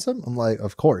 do you want some?" I'm like,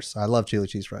 "Of course, I love chili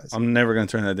cheese fries." I'm never going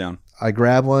to turn that down. I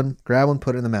grab one,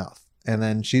 put it in the mouth, and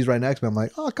then she's right next to me. I'm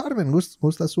like, "Oh, Carmen,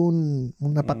 gustas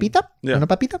una papita? Yeah. Una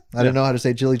papita?" I didn't know how to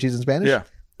say chili cheese in Spanish. Yeah.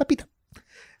 Papita.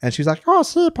 And she's like, "Oh,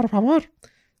 sí, por favor."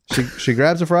 She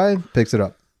grabs a fry, picks it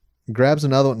up, grabs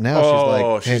another one. Now she's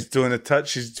like, she's doing a touch.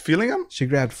 She's feeling them? she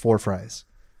grabbed 4 fries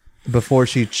before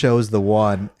she chose the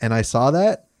one. And I saw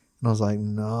that and I was like,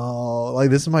 no, like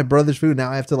this is my brother's food.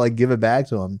 Now I have to like give it back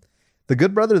to him. The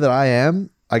good brother that I am,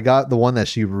 I got the one that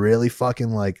she really fucking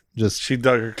like just, She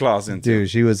dug her claws into. dude,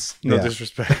 she was, No yeah.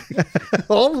 disrespect.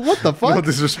 Oh, what the fuck? No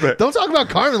disrespect. Don't talk about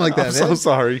Carmen like that, I'm man. so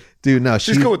sorry. Dude, no,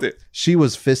 She's cool with it. she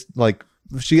was fist like,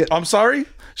 she, I'm sorry.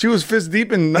 She was fist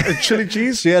deep in chili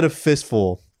cheese. She had a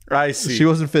fistful. I see. She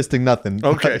wasn't fisting nothing.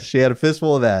 Okay. She had a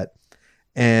fistful of that.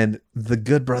 And the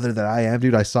good brother that I am,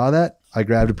 dude, I saw that. I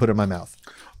grabbed it, put it in my mouth.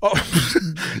 Oh,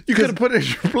 you could have put it in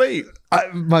your plate.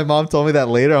 My mom told me that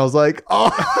later. I was like, oh,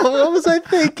 what was I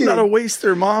thinking? Not a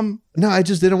waster, Mom. No, I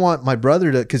just didn't want my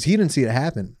brother to, because he didn't see it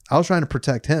happen. I was trying to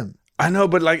protect him. I know,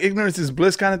 but like ignorance is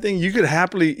bliss kind of thing. You could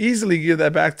easily give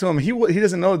that back to him. He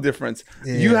doesn't know the difference.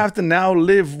 Yeah. You have to now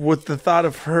live with the thought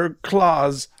of her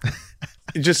claws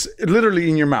just literally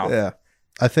in your mouth. Yeah.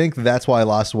 I think that's why I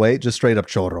lost weight. Just straight up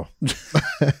chorro.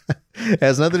 It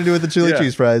has nothing to do with the chili Yeah.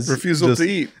 cheese fries. Refusal Just to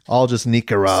eat. All just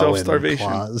Nicaraguan Self-starvation.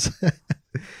 claws.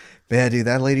 Yeah, dude,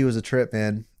 that lady was a trip,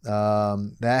 man.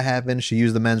 That happened. She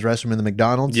used the men's restroom in the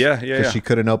McDonald's. Yeah. Because she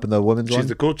couldn't open the women's She's one.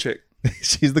 the cool chick.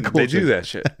 She's the cool They chick. do that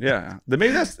shit. Yeah. Maybe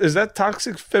is that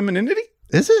toxic femininity?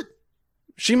 Is it?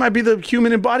 She might be the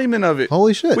human embodiment of it.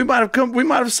 Holy shit. We might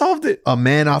have solved it. A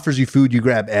man offers you food, you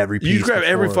grab every piece. You grab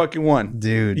every before. fucking one.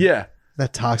 Dude. Yeah.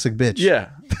 That toxic bitch. Yeah.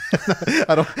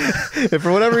 I don't. If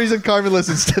for whatever reason Carmen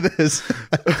listens to this,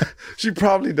 She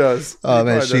probably does. oh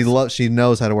man, probably does. she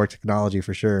knows how to work technology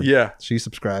for sure. Yeah. She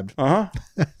subscribed. Uh-huh.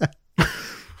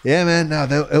 Yeah, man.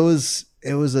 No, it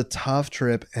was a tough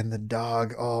trip, and the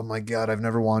dog. Oh my god, I've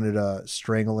never wanted to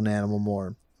strangle an animal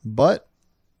more. But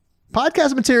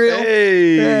podcast material.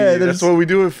 Hey, Yeah, that's what we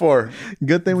do it for.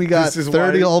 Good thing we got This is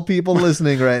 30 why- old people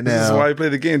listening right This is now. why I play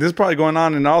the game. This is probably going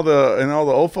on in all the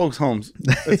old folks' homes.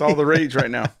 It's all the rage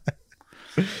right now.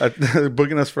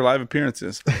 Booking us for live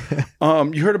appearances.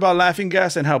 You heard about laughing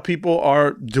gas and how people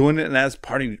are doing it as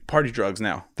party drugs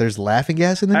now. There's laughing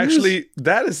gas in the news? Actually,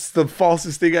 that is the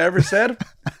falsest thing I ever said.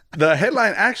 The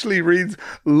headline actually reads,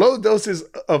 "Low doses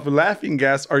of laughing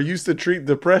gas are used to treat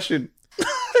depression."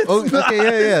 Oh,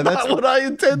 okay, yeah. That's That's not what I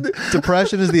intended.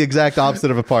 depression is the exact opposite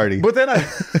of a party. But then I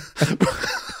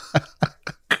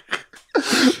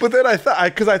thought,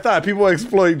 because I thought people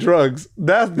exploit drugs.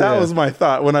 That Yeah. was my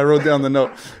thought when I wrote down the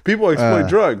note. People exploit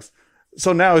drugs.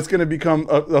 So now it's going to become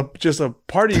just a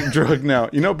party drug now.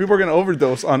 You know, people are going to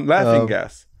overdose on laughing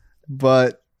gas.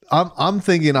 But I'm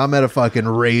thinking I'm at a fucking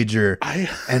rager I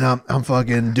and I'm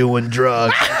fucking doing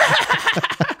drugs.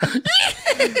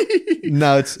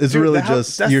 No, it's Dude, really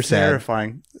that's you're sad.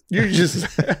 terrifying. You're just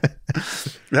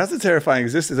that's a terrifying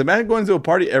existence. Imagine going to a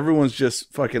party, everyone's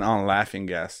just fucking on laughing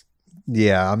gas.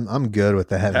 Yeah, I'm good with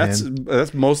that, man.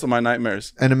 That's most of my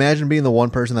nightmares. And imagine being the one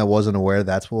person that wasn't aware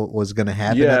that's what was going to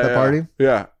happen at the party.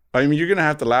 Yeah. I mean, you're gonna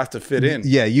have to laugh to fit in.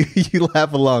 Yeah, you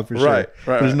laugh along for sure. Right.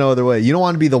 There's no other way. You don't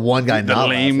want to be the one guy The not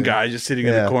lame laughing. guy just sitting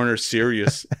in Yeah. the corner,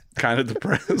 serious, kind of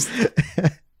depressed.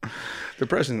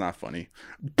 Depression's not funny.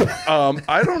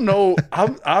 I don't know.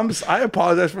 I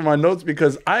apologize for my notes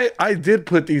because I did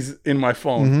put these in my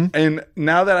phone, and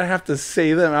now that I have to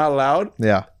say them out loud,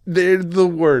 Yeah. they're the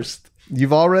worst.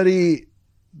 You've already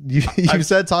you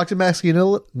said toxic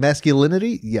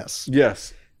masculinity? Yes.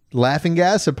 Yes. Laughing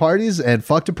gas at parties and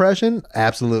fuck depression?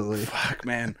 Absolutely. Fuck,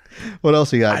 man. What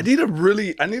else you got? I need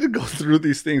to go through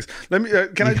these things. Let me.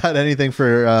 Can You got anything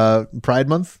for Pride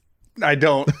Month? I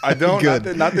don't.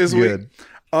 Good. Not this Good. week.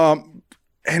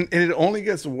 And it only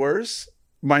gets worse.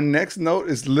 My next note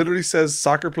is literally says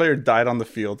soccer player died on the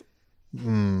field.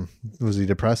 Was he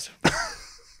depressed?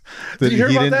 Did you hear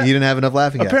about that? He didn't have enough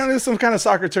laughing gas. Apparently, it's some kind of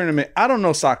soccer tournament. I don't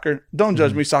know soccer. Don't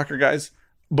judge me, soccer guys.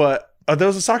 But there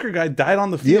was a soccer guy died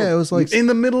on the field. Yeah, it was like- in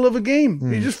the middle of a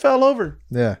game. He just fell over.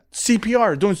 Yeah.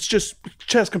 CPR, doing just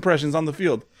chest compressions on the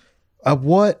field. At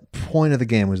what point of the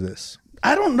game was this?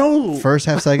 I don't know. First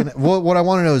half, second. What I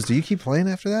want to know is, do you keep playing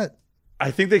after that? I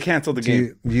think they canceled the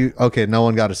game. You okay? No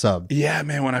one got a sub. Yeah,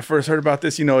 man. When I first heard about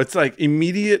this, it's like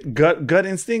immediate gut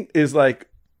instinct is like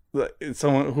it's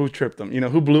someone who tripped him.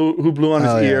 Who blew on his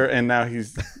Oh, yeah. ear, and now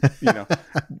he's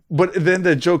But then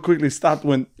the joke quickly stopped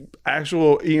when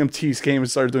actual EMTs came and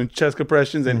started doing chest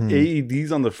compressions and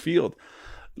AEDs on the field.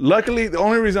 Luckily, the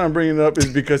only reason I'm bringing it up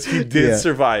is because he did Yeah.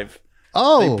 survive. They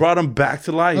Oh, brought him back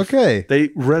to life. Okay.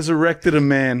 They resurrected a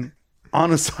man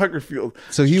on a soccer field.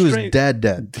 so he was Strange-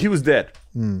 dead. He was dead.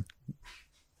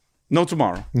 No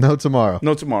tomorrow. No tomorrow.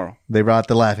 No tomorrow. They brought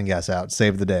the laughing gas out.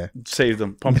 Saved the day. Saved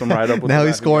him. Pumped him right up. With Now the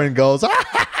he's laughing scoring goals.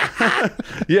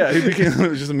 Yeah, he became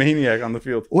just a maniac on the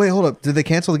field. Wait, hold up. Did they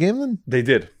cancel the game then? They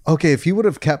did. Okay, if he would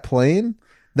have kept playing,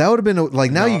 that would have been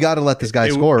like, now you got to let this guy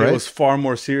score, It right? was far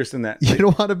more serious than that. You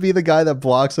don't want to be the guy that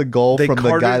blocks a goal They from the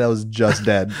carted- guy that was just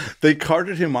dead. They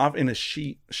carted him off in a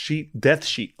death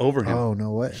sheet over him. Oh,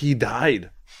 no way. He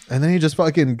died. And then he just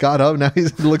fucking got up. Now he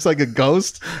looks like a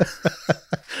ghost.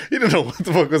 He didn't know what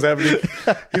the fuck was happening.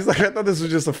 He's like, I thought this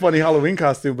was just a funny Halloween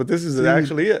costume, but this is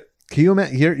actually it. Can you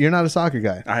imagine? You're not a soccer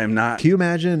guy. I am not. Can you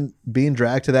imagine being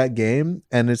dragged to that game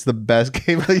and it's the best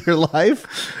game of your life?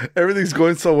 Everything's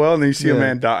going so well, and then you see a Yeah.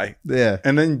 man die, Yeah.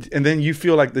 and then you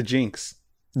feel like the jinx.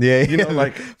 Yeah. You know,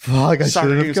 like fuck, I soccer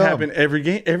should have games come. happen every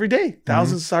day.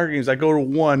 Thousands of soccer games. I go to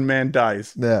one, man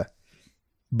dies. Yeah.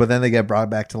 But then they get brought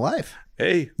back to life.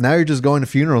 Hey, Now you're just going to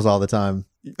funerals all the time.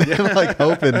 Like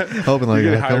hoping like,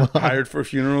 you yeah, get come on. hired for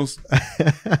funerals.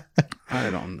 I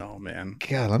don't know, man.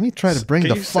 God, let me try to bring Can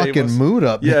the you save fucking us? mood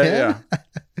up. Yeah, man.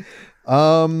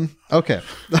 yeah. Okay.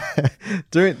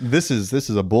 This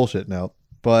is a bullshit note,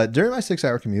 but during my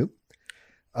 6-hour commute,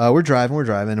 we're driving,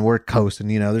 and we're coasting.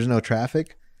 You know, there's no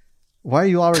traffic. Why are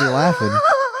you already laughing?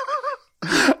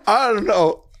 I don't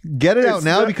know. Get it out It's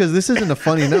now not- because this isn't a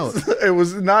funny note. It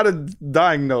was not a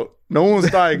dying note. No one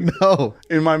was dying No,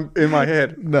 in my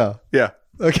head. no. Yeah.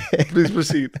 Okay. Please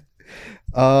proceed.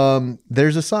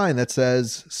 There's a sign that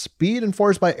says "Speed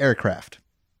enforced by aircraft."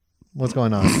 What's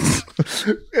going on?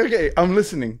 Okay, I'm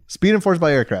listening. Speed enforced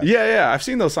by aircraft. Yeah. I've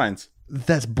seen those signs.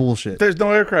 That's bullshit. There's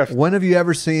no aircraft. When have you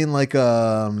ever seen like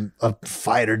a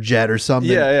fighter jet or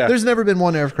something? Yeah. There's never been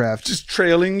one aircraft. Just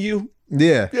trailing you.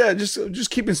 Yeah. Yeah, just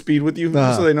keeping speed with you, just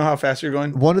Uh-huh. so they know how fast you're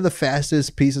going. One of the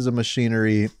fastest pieces of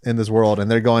machinery in this world, and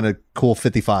they're going a cool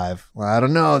 55. Well, I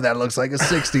don't know. That looks like a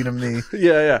 60 to me.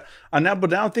 Yeah. And now, but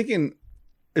now I'm thinking,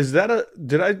 is that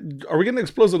are we going to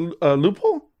expose a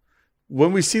loophole?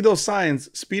 When we see those signs,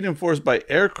 speed enforced by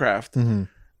aircraft, Mm-hmm.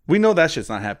 we know that shit's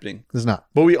not happening. It's not.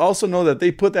 But we also know that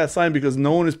they put that sign because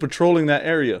no one is patrolling that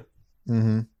area.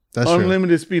 Mm-hmm. That's true.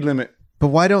 Unlimited speed limit. But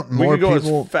why don't We more can go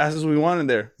people? as fast as we want in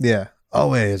there. Yeah. Oh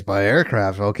wait, it's by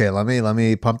aircraft. Okay, let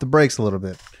me pump the brakes a little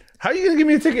bit. How are you going to give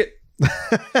me a ticket?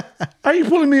 How are you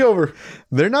pulling me over?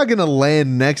 They're not gonna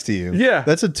land next to you. Yeah.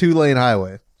 That's a 2-lane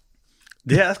highway.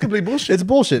 Yeah, that's complete bullshit. It's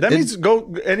bullshit. That It's- means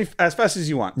go as fast as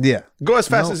you want. yeah. Go as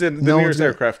fast No- as the no nearest one's-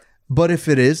 aircraft. But if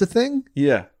it is a thing,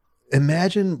 Yeah.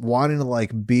 imagine wanting to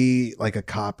like be like a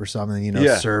cop or something, you know,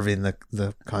 Yeah. serving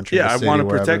the country. Yeah, the I city, want to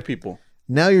wherever. protect people.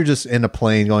 Now you're just in a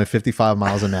plane going 55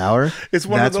 miles an hour. It's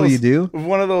one That's of those, what you do.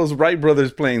 One of those Wright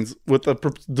brothers planes with the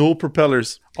dual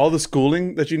propellers. All the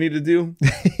schooling that you need to do,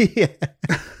 Yeah.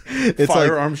 It's like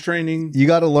firearms training, you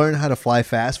got to learn how to fly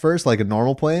fast first, like a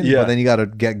normal plane. Yeah. But then you got to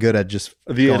get good at just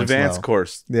the going advanced slow.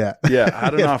 course. Yeah. Yeah, I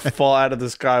don't know. Fall out of the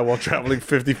sky while traveling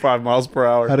 55 miles per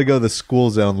hour. How to go the school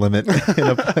zone limit in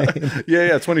a plane.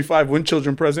 Yeah, 25 when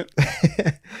children present.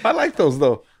 I like those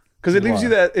though, because it leaves Why?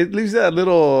 you that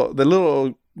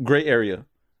little gray area.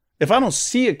 If I don't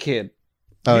see a kid,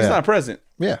 Oh, he's yeah. not present.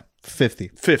 Yeah.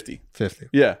 50. 50.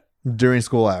 Yeah, During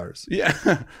school hours. yeah,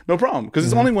 no problem. Because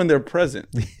Mm-hmm. it's only when they're present.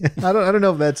 I don't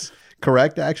know if that's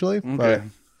correct actually. But Okay.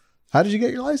 how did you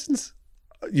get your license?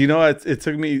 You know, it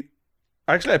took me.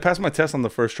 Actually, I passed my test on the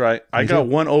first try. I Me got too.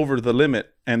 one over the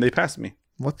limit, and they passed me.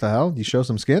 What the hell? You show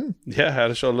some skin? Yeah, I had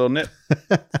to show a little nip.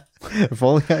 If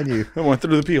only I knew. I went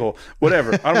through the pee hole.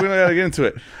 Whatever. I don't really gotta get into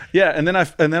it. Yeah, and then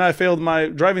I failed my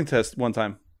driving test one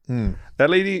time. Hmm. That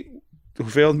lady who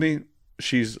failed me,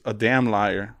 she's a damn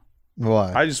liar.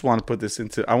 Why? I just want to put this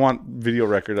into. I want video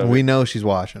record of We it. know she's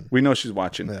watching. We know she's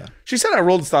watching. Yeah. She said I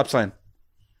rolled a stop sign.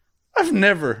 I've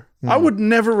never. I would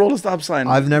never roll a stop sign.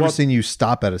 I've never Well, seen you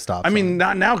stop at a stop I sign. mean,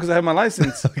 not now because I have my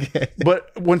license. okay.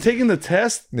 But when taking the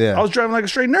test, Yeah. I was driving like a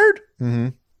straight nerd. Mm-hmm.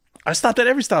 I stopped at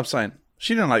every stop sign.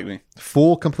 She didn't like me.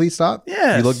 Full complete stop?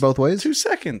 Yes. You looked both ways? 2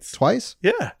 seconds. Twice?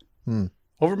 Yeah. Hmm.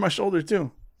 Over my shoulder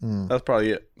too. Hmm. That's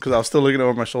probably it. Because I was still looking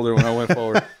over my shoulder when I went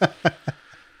forward.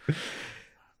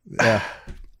 Yeah.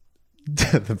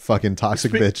 The fucking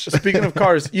toxic bitch. Speaking of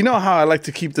cars, you know how I like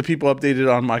to keep the people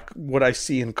updated on what I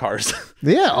see in cars.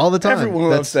 Yeah, all the time. Everyone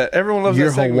loves that. Everyone loves Your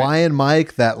that segment. Hawaiian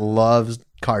Mike that loves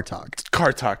car talk.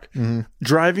 Car talk. Mm-hmm.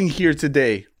 Driving here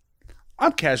today,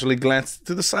 I'm casually glanced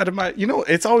to the side of my. You know,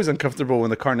 it's always uncomfortable when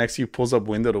the car next to you pulls up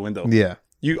window to window. Yeah.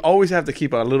 You always have to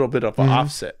keep a little bit of an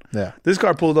offset. Yeah. This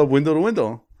car pulled up window to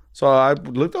window, so I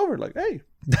looked over like, "Hey,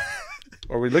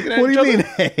 are we looking at What do each you other?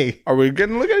 mean, hey? Are we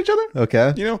getting to look at each other?"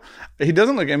 Okay. You know, he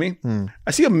doesn't look at me. Hmm.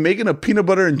 I see him making a peanut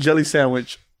butter and jelly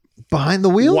sandwich Behind the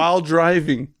wheel? while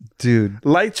driving. Dude.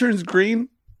 Light turns green,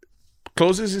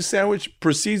 closes his sandwich,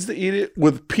 proceeds to eat it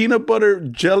with peanut butter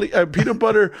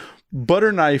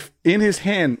butter knife in his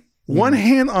hand. One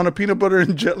hand on a peanut butter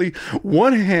and jelly,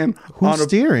 one hand Who's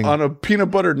steering? on a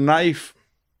peanut butter knife,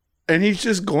 and he's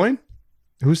just going.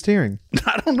 Who's steering?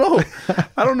 I don't know.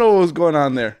 I don't know what was going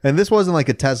on there. And this wasn't like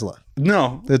a Tesla.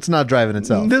 No, It's not driving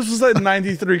itself. this was like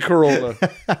 '93 Corolla.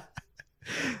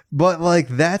 But like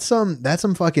that's some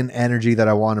fucking energy that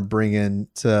I want to bring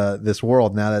into this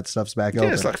world now that stuff's back Yeah,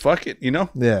 open. it's like fuck it. You know,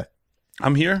 Yeah.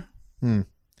 I'm here.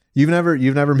 You've never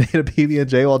made a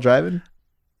PB&J while driving?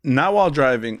 Not while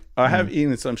driving. I have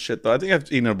eaten some shit though. I think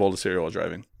I've eaten a bowl of cereal while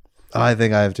driving. I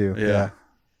think I have too. Yeah.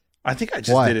 I think I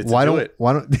just Why? did it to Why do don't? it.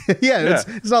 Why don't? Yeah,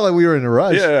 it's not like we were in a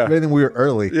rush. Yeah. If anything, we were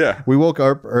early. Yeah. We woke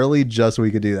up early just so we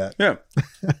could do that. Yeah.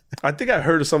 I think I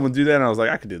heard of someone do that and I was like,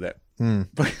 I could do that.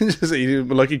 But just eating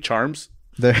Lucky Charms.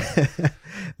 There,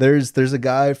 there's a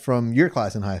guy from your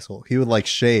class in high school. He would like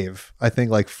shave. I think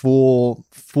like full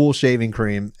shaving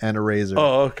cream and a razor.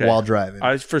 Oh, okay. While driving,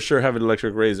 I for sure have an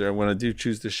electric razor. And when I do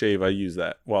choose to shave, I use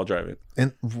that while driving.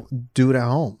 and do it at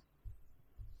home.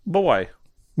 But why?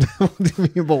 What do you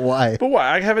mean? But why? But why?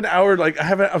 I have an hour,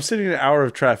 I'm sitting in an hour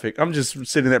of traffic. I'm just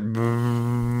sitting there.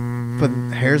 But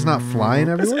hair's not flying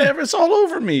everywhere. It's all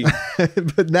over me.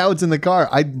 But now it's in the car.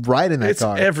 I ride in that It's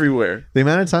car. everywhere. The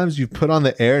amount of times you put on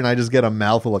the air and I just get a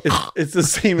mouthful of. It's the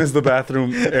same as the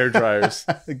bathroom air dryers.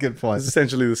 Good point. It's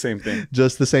essentially the same thing.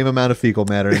 Just the same amount of fecal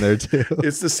matter in there too.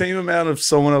 It's the same amount of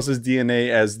someone else's DNA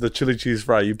as the chili cheese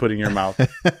fry you put in your mouth.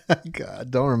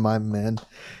 God, don't remind me, man.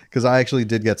 Because I actually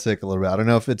did get sick a little bit. I don't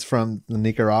know if it's from the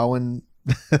Nicaraguan.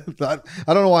 I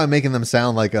don't know why I'm making them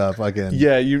sound like a fucking.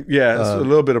 Yeah, it's a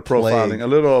little bit of profiling, plague. a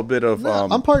little bit of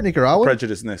I'm part Nicaraguan.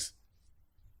 prejudiceness.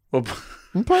 Well,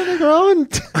 I'm part Nicaraguan.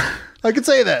 I could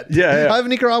say that. Yeah. I have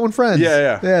Nicaraguan friends.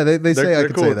 Yeah. Yeah, they say I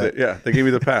could say with that. it. Yeah, they gave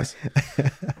me the pass.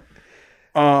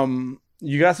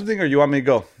 You got something, or you want me to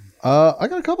go? I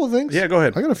got a couple of things. Yeah, go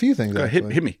ahead. I got a few things. Go ahead,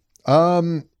 actually. hit me.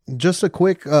 Just a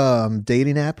quick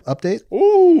dating app update.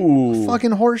 Ooh,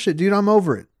 Fucking horseshit, dude. I'm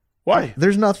over it. why?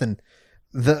 There's nothing.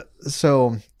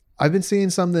 So I've been seeing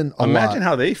something a Imagine lot.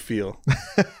 how they feel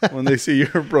when they see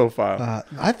your profile.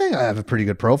 I think I have a pretty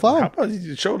good How profile. about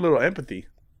you show a little empathy?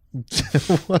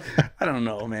 I don't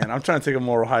know, man. I'm trying to take a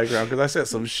moral high ground because I said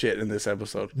some shit in this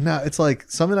episode. No, it's like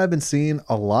something I've been seeing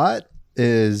a lot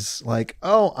is like,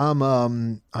 oh,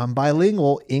 I'm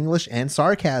bilingual, English and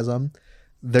sarcasm.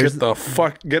 Get the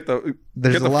fuck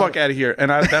out of here. And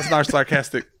that's not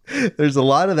sarcastic. There's a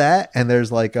lot of that, and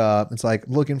there's like it's like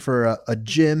looking for a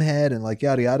gym head and like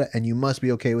yada yada, and you must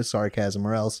be okay with sarcasm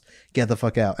or else get the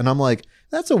fuck out. And I'm like,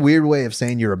 that's a weird way of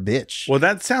saying you're a bitch. Well,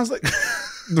 that sounds like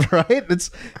Right? It's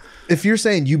if you're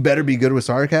saying you better be good with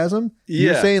sarcasm,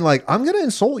 you're Yeah. saying like I'm gonna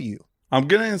insult you. I'm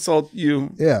gonna insult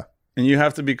you, Yeah. and you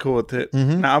have to be cool with it.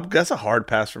 Mhm. Now that's a hard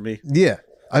pass for me, Yeah.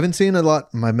 I've been seeing a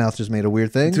lot. My mouth just made a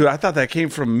weird thing. dude. I thought that came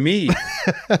from me.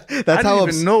 That's I how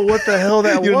didn't even know what the hell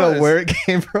that you was. don't know where it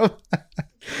came from.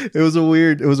 It was a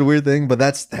weird thing, but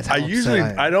that's how I usually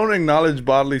upset am. I don't acknowledge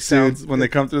bodily sounds when they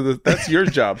come through the. That's your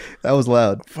job. That was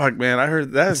loud. Fuck, man. I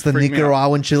heard that. It's the freaked me out.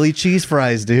 Nicaraguan chili cheese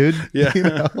fries, dude. Yeah. You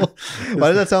know? Why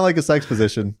does that sound like a sex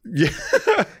position? Yeah.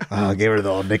 Oh, give her the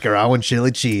old Nicaraguan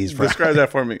chili cheese fries. Describe that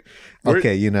for me.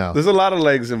 Okay, you know. There's a lot of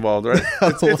legs involved, right?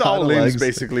 It's lot all of limbs, legs.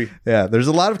 basically. Yeah, there's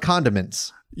a lot of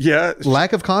condiments. Yeah.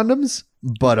 Lack of condoms,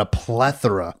 but a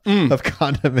plethora of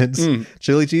condiments.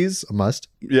 Chili cheese, a must.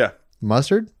 Yeah.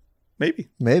 Mustard, Maybe.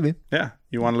 maybe. Yeah.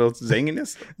 You want a little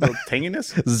zanginess? A little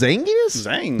tanginess? Zanginess?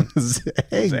 Zang.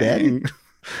 Zang, daddy.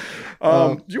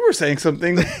 Zang. You were saying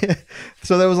something.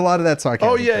 So there was a lot of that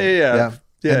sarcasm. Oh, yeah, thing. yeah.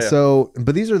 Yeah, And yeah. so,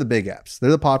 but these are the big apps.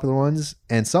 They're the popular ones.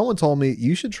 And someone told me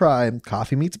you should try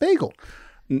Coffee Meets Bagel.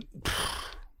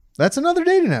 That's another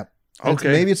dating app. Okay.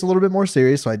 Maybe it's a little bit more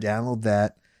serious. So I download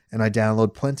that and I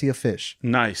download Plenty of Fish.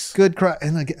 Nice. Good Christ.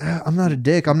 And like, I'm not a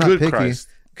dick. I'm not Good picky. Christ.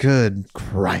 Good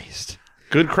Christ.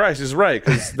 Good Christ is right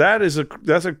because that's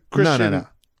a Christian. No.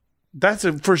 That's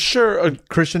for sure a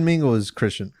Christian Mingle is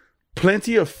Christian.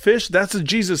 Plenty of Fish. That's a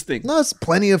Jesus thing, No, it's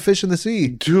plenty of fish in the sea.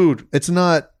 dude. It's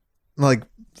not like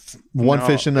one No,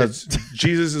 fish in a. it's-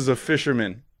 Jesus is a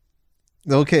fisherman.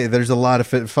 Okay, there's a lot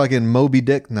of fucking Moby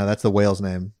Dick. No, that's the whale's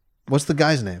name. What's the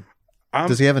guy's name?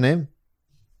 Does he have a name?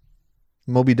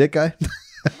 Moby Dick guy?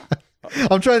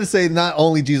 I'm trying to say not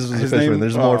only Jesus was a His fisherman. name,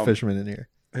 There's more fishermen in here.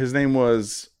 His name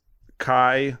was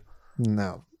Kai.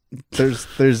 No.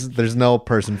 There's no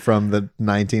person from the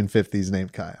 1950s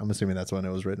named Kai. I'm assuming that's when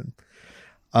it was written.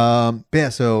 But yeah,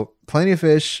 so Plenty of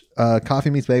Fish, Coffee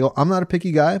Meets Bagel. I'm not a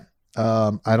picky guy.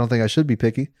 I don't think I should be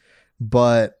picky,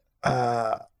 but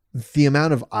the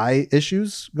amount of eye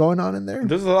issues going on in there,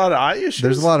 There's a lot of eye issues.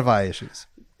 there's a lot of eye issues.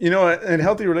 You know, in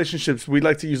healthy relationships, we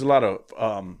like to use a lot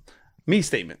of me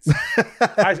statements.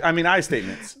 I mean, I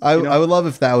statements. I You know? would love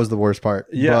if that was the worst part.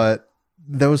 Yeah. But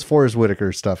there was Forrest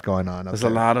Whitaker stuff going on. There's a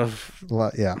lot of.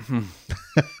 Yeah.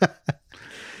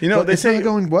 You know, But they it's say not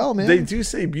going well, man. they do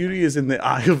say beauty is in the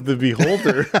eye of the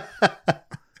beholder,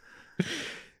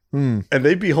 and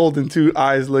they behold in two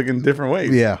eyes looking different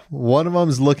ways. Yeah. One of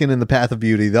them's looking in the path of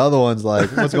beauty. The other one's like,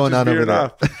 what's going Just on over veering there?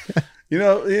 off. You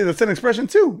know, yeah, that's an expression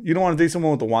too. You don't want to date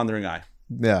someone with a wandering eye.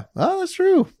 Yeah. Oh, that's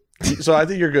true. So I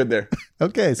think you're good there.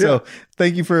 Okay, so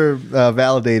thank you for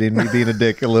validating me being a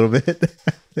dick a little bit.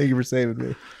 Thank you for saving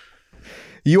me.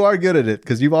 You are good at it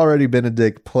because you've already been a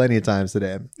dick plenty of times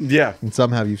today, Yeah. and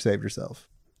somehow you've saved yourself.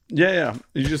 Yeah.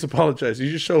 You just apologize. You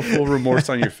just show full remorse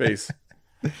on your face.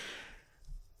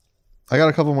 I got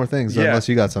a couple more things, Yeah. unless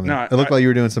you got something. No, It looked like you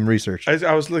were doing some research.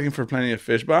 I was looking for plenty of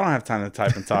fish, but I don't have time to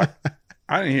type and talk.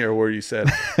 I didn't hear a word you said.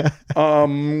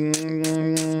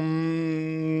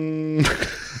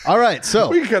 All right, so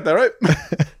We can cut that, right?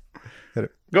 Hit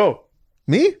it. Go.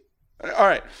 me? All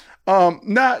right.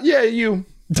 You.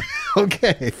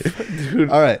 Okay. Dude,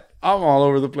 All right. I'm all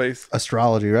over the place.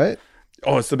 Astrology, right?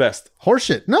 Oh, it's the best.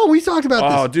 Horseshit. No, we talked about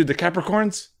Oh, this. dude, the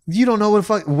Capricorns. You don't know what the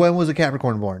fuck. When was a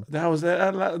Capricorn born? That was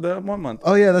the 1 month.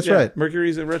 Oh yeah, that's Yeah, right.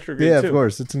 Mercury's in retrograde Yeah, too. of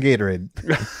course. It's in Gatorade.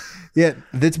 Yeah,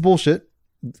 that's bullshit.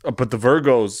 But the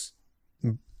Virgos.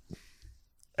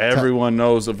 Everyone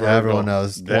knows a Virgo. Everyone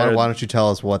knows. Why don't you tell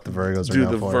us what the Virgos are Dude,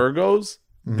 known the for? Virgos,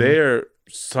 Mhm. they're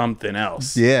something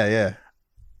else. Yeah.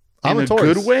 I'm in a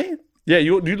Taurus. good way. Yeah,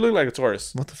 you look like a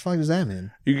Taurus. What the fuck does that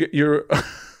mean? You're.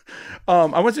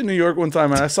 I went to New York one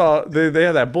time and I saw they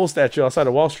had that bull statue outside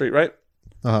of Wall Street, right?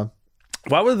 Uh-huh.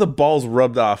 Why were the balls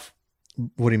rubbed off?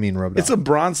 What do you mean rubbed It's off? a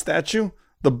bronze statue.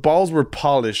 The balls were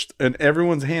polished and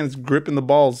everyone's hands gripping the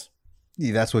balls.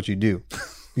 Yeah, that's what you do.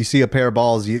 You see a pair of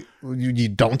balls, you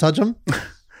don't touch them?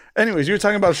 Anyways, you were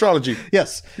talking about astrology.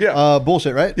 Yes. Yeah.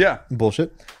 Bullshit, right? Yeah.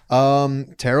 Bullshit.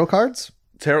 Tarot cards?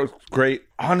 Tarot, great.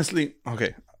 Honestly,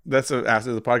 okay. That's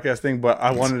after the podcast thing, but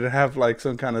I wanted to have like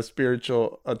some kind of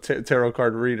spiritual tarot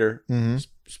card reader. Mm-hmm.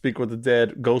 Speak with the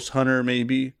dead, ghost hunter,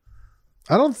 maybe.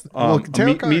 I don't.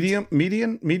 Tarot cards. Medium.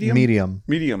 Medium.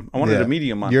 I wanted Yeah. a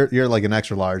medium on. You're like an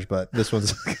extra large, but this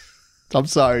one's. I'm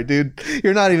sorry, dude.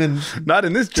 You're not even. Not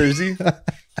in this jersey.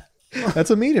 That's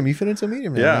a medium. You fit into a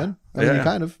medium, now, Yeah. man. I mean, Yeah. you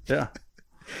kind of. Yeah.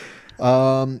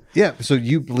 Yeah. So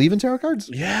you believe in tarot cards?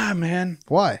 Yeah, man.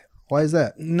 Why? Why is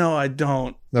that? No, I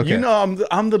don't. Okay. You know,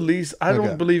 I'm the least. I Okay.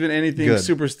 don't believe in anything Good.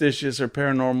 superstitious or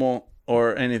paranormal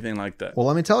or anything like that. Well,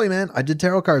 let me tell you, man. I did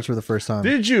tarot cards for the first time.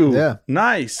 Did you? Yeah.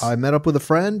 Nice. I met up with a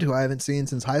friend who I haven't seen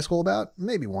since high school, about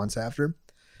maybe once after.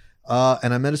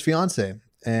 And I met his fiance.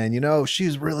 And,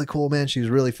 she's really cool, man. She was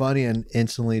really funny and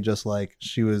instantly just like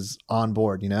she was on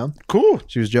board, Cool.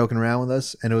 She was joking around with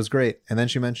us and it was great. And then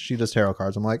she mentioned she does tarot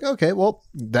cards. I'm like, okay, well,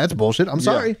 that's bullshit. I'm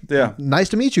sorry. Yeah. Nice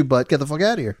to meet you, but get the fuck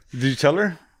out of here. Did you tell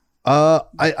her?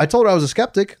 I told her I was a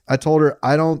skeptic. I told her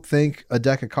I don't think a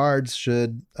deck of cards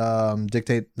should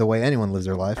dictate the way anyone lives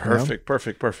their life. Perfect.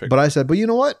 But I said, but you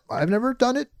know what? I've never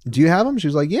done it. Do you have them? She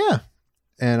was like, yeah.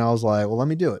 And I was like, well, let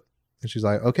me do it. And she's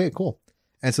like, okay, cool.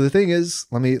 And so the thing is,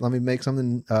 let me make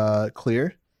something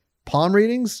clear. Palm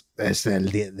readings, es del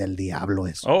diablo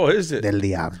eso. Oh, is it? Del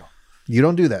diablo. You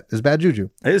don't do that. It's bad juju.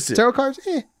 Is it? Tarot cards,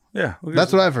 Yeah.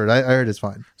 That's what I've heard. I heard it's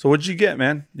fine. So what'd you get,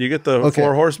 man? You get the Okay.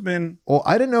 4 horsemen. Well,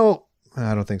 I didn't know.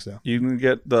 I don't think so. You can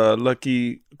get the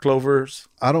lucky clovers,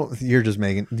 You're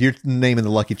naming the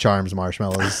Lucky Charms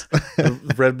marshmallows.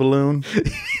 the red balloon.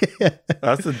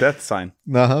 That's the death sign.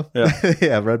 Uh-huh. Yeah.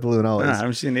 Yeah, red balloon always. Yeah, haven't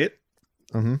you seen it?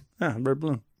 Mm-hmm. Yeah, red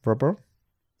balloon. Purple.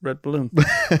 Red balloon.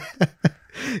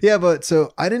 Yeah, but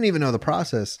so I didn't even know the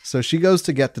process. So she goes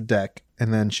to get the deck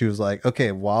and then she was like,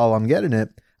 okay, while I'm getting it,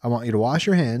 I want you to wash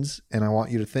your hands and I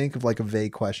want you to think of like a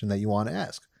vague question that you want to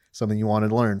ask. Something you want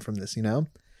to learn from this, And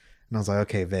I was like,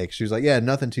 okay, vague. She was like, yeah,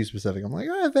 nothing too specific. I'm like,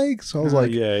 vague. So I was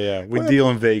like, yeah. We what? deal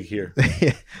in vague here.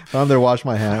 I'm there, wash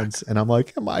my hands. And I'm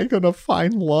like, am I going to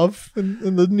find love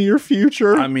in the near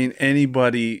future? I mean,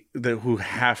 anybody who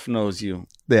half knows you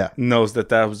Yeah. knows that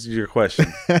was your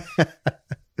question.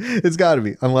 It's got to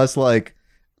be. Unless like,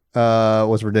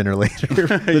 what's for dinner later?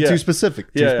 They're Yeah. too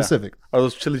specific. Too Yeah. specific. Are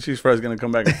those chili cheese fries going to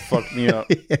come back and fuck me up?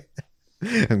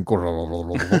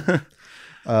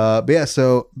 But yeah,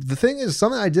 so the thing is,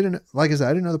 something I didn't, like I said,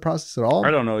 I didn't know the process at all.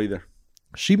 I don't know either.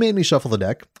 She made me shuffle the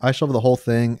deck. I shuffled the whole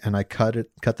thing and I cut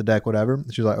the deck, whatever.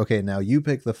 She was like, okay, now you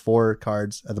pick the 4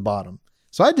 cards at the bottom.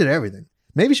 So I did everything.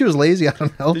 Maybe she was lazy. I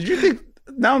don't know. Did you think?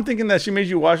 Now I'm thinking that she made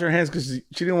you wash your hands because she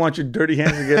didn't want your dirty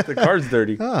hands to get the cards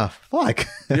dirty. Fuck.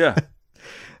 Yeah.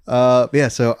 Yeah,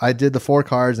 so I did the 4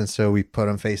 cards and so we put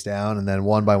them face down and then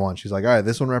one by one. She's like, all right,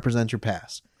 this one represents your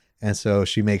past. And so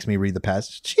she makes me read the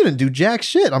past. She didn't do jack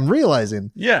shit. I'm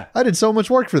realizing. Yeah. I did so much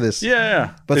work for this.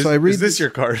 Yeah. But so I read Is this your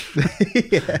card?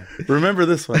 Yeah. Remember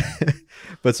this one.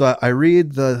 But so I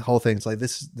read the whole thing. It's like,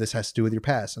 this has to do with your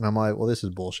past. And I'm like, well, this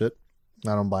is bullshit.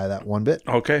 I don't buy that one bit.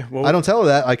 Okay. Well, I don't tell her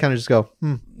that. I kind of just go,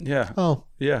 Yeah. oh,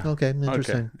 Yeah. okay,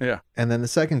 interesting. Okay. Yeah. And then the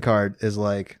second card is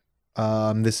like,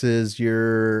 this is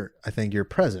your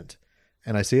present.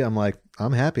 and I see it, I'm like,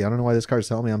 I'm happy. I don't know why this card's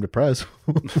telling me I'm depressed.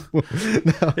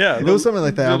 No, Yeah, it was something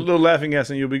like that. A little laughing gas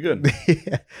and you'll be good.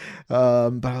 Yeah.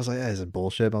 But I was like, is it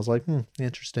bullshit? I was like,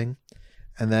 interesting.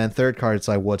 And then third card, it's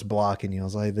like, what's blocking you? I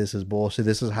was like, this is bullshit.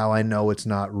 This is how I know it's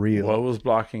not real. What was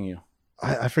blocking you?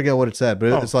 I forget what it said,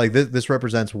 but it's like this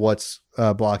represents what's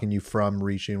blocking you from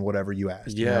reaching whatever you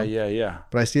asked. Yeah, you know? yeah.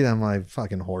 But I see that, I'm like,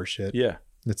 fucking horseshit. Yeah.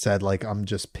 It said like I'm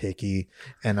just picky,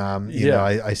 and you know,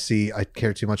 I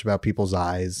care too much about people's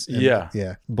eyes. And,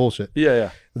 yeah, bullshit. Yeah.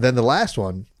 Then the last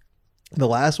one,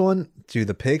 dude,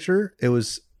 the picture, it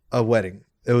was a wedding.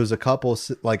 It was a couple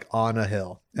like on a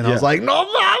hill, and I was like, no,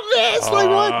 not this. Like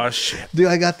what? Oh shit, dude,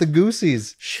 I got the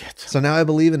goosies. Shit. So now I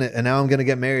believe in it, and now I'm gonna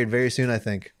get married very soon. I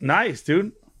think. Nice,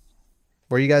 dude.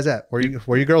 Where you guys at? Where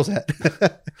you girls at?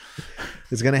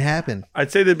 It's gonna happen. I'd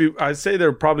say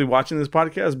they're probably watching this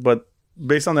podcast, but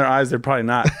based on their eyes, they're probably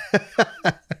not.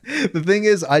 The thing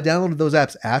is, I downloaded those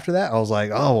apps after that. I was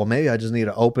like, oh, well, maybe I just need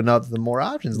to open up the more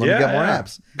options. Let me get more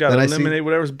apps. Got to eliminate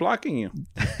whatever's blocking you.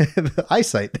 The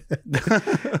eyesight.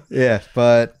 Yeah,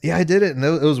 but yeah, I did it, and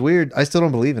it was weird. I still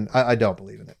don't believe in it. I don't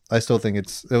believe in it. I still think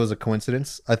it was a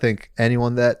coincidence. I think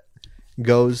anyone that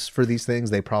goes for these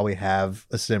things, they probably have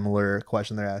a similar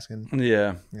question they're asking.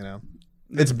 Yeah. You know,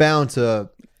 it's bound to.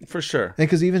 For sure. And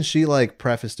because even she like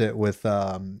prefaced it with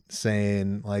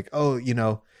saying like, oh, you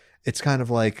know, it's kind of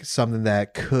like something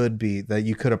that could be that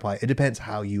you could apply. It depends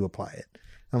how you apply it.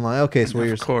 I'm like, okay, so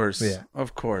of course. Yeah.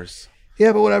 Of course.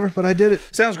 Yeah, but whatever. But I did it.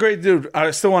 Sounds great, dude.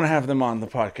 I still want to have them on the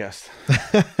podcast.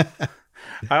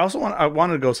 I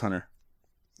wanted a ghost hunter.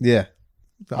 Yeah.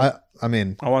 I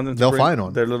mean, I want them to they'll find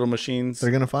one. Their little machines. They're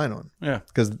gonna find one. Yeah.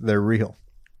 Because they're real.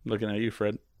 Looking at you,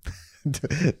 Fred.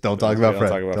 Don't talk about Fred.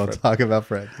 Don't talk about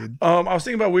Fred, dude. I was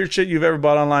thinking about weird shit you've ever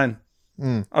bought online.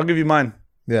 I'll give you mine.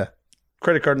 Yeah.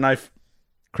 Credit card knife.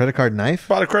 Credit card knife?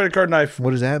 Bought a credit card knife.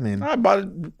 What does that mean? I bought it.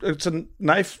 It's a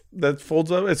knife that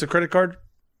folds up. It's a credit card.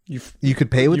 You could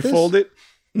pay with this? You fold it.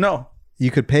 No. You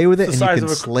could pay with it and you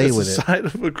can slay with it. It's the side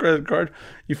of a credit card.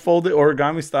 You fold it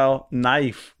origami style.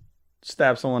 Knife.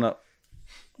 Stab someone up.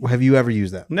 Have you ever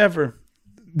used that? Never.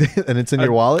 And it's in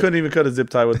your wallet? Couldn't even cut a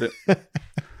zip tie with it.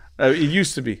 It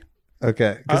used to be.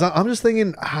 Okay. Because I'm just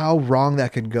thinking how wrong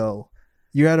that could go.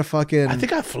 You're at a fucking... I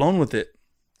think I've flown with it.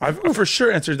 I've for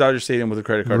sure entered Dodger Stadium with a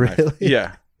credit card Really? knife.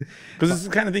 Yeah. Because it's the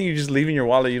kind of thing you just leave in your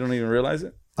wallet. You don't even realize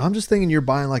it. I'm just thinking you're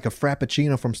buying like a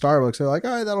Frappuccino from Starbucks. They're like,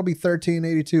 all right, that'll be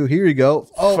 $13.82. Here you go.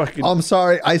 Oh, I'm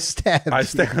sorry. I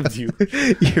stabbed you.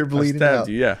 You're bleeding out.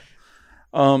 You, yeah.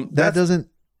 That doesn't...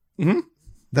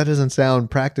 That doesn't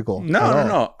sound practical.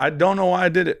 No. I don't know why I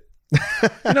did it.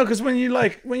 You know, because when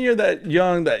you're that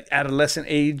young, that adolescent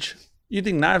age, you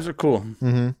think knives are cool.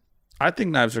 Mm-hmm. I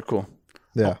think knives are cool.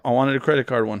 Yeah. I wanted a credit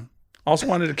card one. Also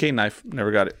wanted a cane knife.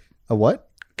 Never got it. A what?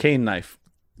 Cane knife.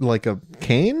 Like a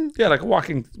cane? Yeah, like a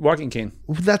walking cane.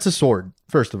 That's a sword,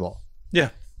 first of all. Yeah.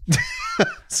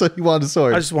 So you wanted a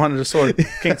sword. I just wanted a sword.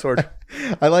 Cane sword.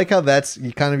 I like how that's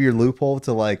kind of your loophole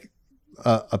to like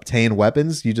obtain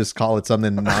weapons. You just call it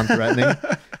something non-threatening,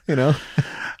 you know?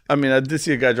 I mean, I did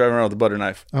see a guy driving around with a butter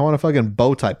knife. I want a fucking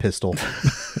bow tie pistol.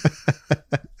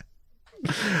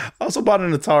 I also bought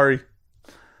an Atari.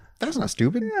 That's not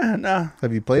stupid. Yeah, nah.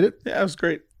 Have you played it? Yeah, it was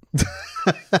great.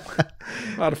 A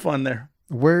lot of fun there.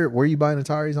 Where are you buying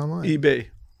Ataris online? eBay.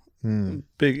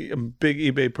 Big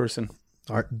eBay person.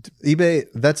 eBay,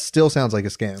 that still sounds like a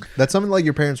scam. That's something like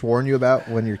your parents warn you about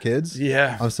when you're kids.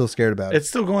 Yeah. I'm still scared about it. It's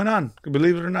still going on,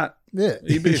 believe it or not. Yeah.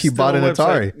 eBay. You bought an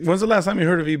Atari. When's the last time you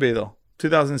heard of eBay though?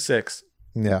 2006.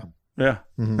 Yeah. Yeah.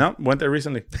 No, went there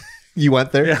recently. You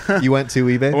went there? Yeah. You went to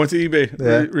eBay? I went to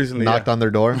eBay recently. Knocked on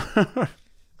their door.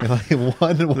 Like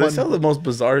They sell the most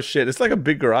bizarre shit. It's like a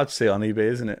big garage sale on eBay,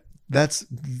 isn't it? That's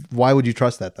why would you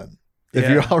trust that then? If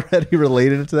Yeah. you're already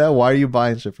related to that, why are you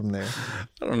buying shit from there?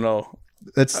 I don't know.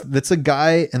 That's a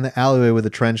guy in the alleyway with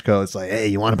a trench coat. It's like, hey,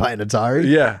 you want to buy an Atari?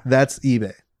 Yeah. That's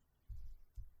eBay.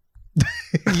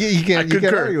 you can't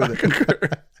argue with it. I concur.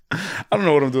 I don't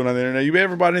know what I'm doing on the internet. You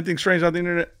ever bought anything strange on the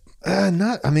internet?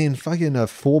 Fucking a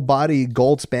full body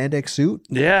gold spandex suit.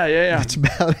 Yeah. That's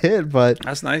about it. But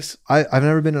That's nice. I've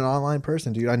never been an online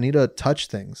person, dude. I need to touch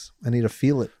things. I need to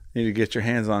feel it. You need to get your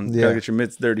hands on. Yeah. Gotta get your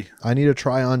mitts dirty. I need to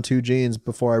try on 2 jeans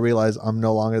before I realize I'm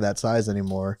no longer that size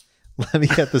anymore. Let me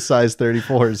get the size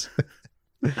 34s.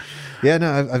 Yeah,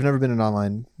 no, I've never been an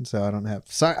online, so I don't have.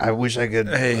 Sorry, I wish I could.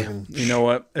 Hey, you know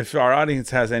what? If our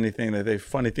audience has anything that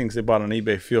funny things they bought on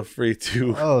eBay, feel free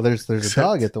to. Oh, there's a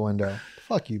dog at the window.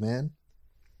 Fuck you, man.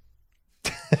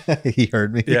 He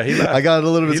heard me. Yeah, he left. I got a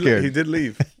little bit scared. He did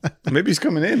leave. Maybe he's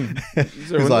coming in.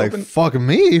 He's like, "Fuck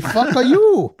me, fuck are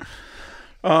you?"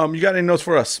 You got any notes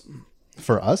for us?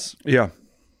 For us? Yeah.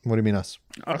 What do you mean us?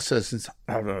 Us as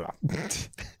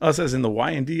us as in the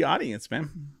Y&D audience, man.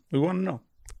 We want to know.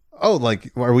 Oh,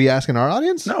 like, are we asking our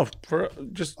audience? No, for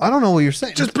just I don't know what you're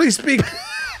saying. just please speak.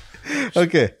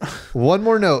 Okay. One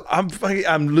more note.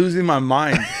 I'm losing my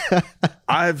mind.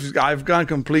 I've gone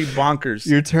complete bonkers.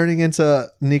 You're turning into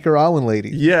Nicaraguan lady.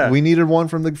 Yeah. We needed one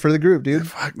for the group, dude.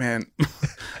 Fuck, man.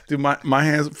 Dude, my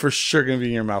hands for sure gonna be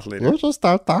in your mouth later. We'll just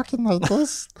start talking like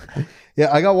this. Yeah,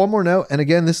 I got one more note. And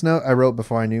again, this note I wrote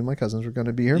before I knew my cousins were going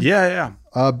to be here. Yeah.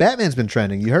 Batman's been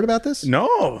trending. You heard about this?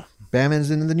 No.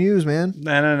 Batman's in the news, man.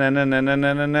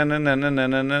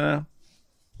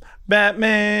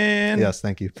 Batman. Yes,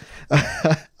 thank you.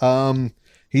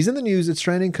 He's in the news. It's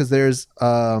trending because there's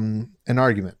an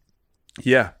argument.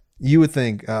 Yeah. You would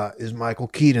think, is Michael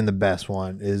Keaton the best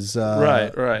one? Is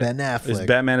right. Ben Affleck? Is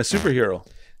Batman a superhero?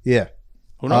 Yeah.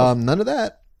 Who knows? None of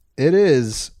that. It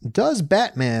is, does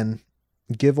Batman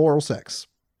give oral sex?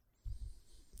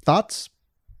 Thoughts?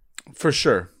 For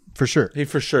sure. For sure. He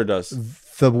for sure does.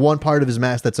 The one part of his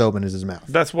mask that's open is his mouth.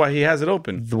 That's why he has it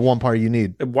open. The one part you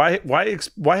need. Why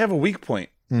have a weak point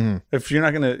if you're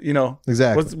not gonna,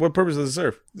 Exactly. what purpose does it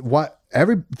serve?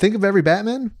 Think of every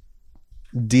Batman?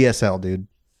 DSL, dude.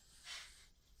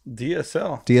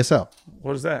 DSL. DSL.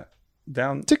 What is that?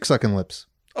 Down. Dick sucking lips.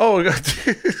 Oh,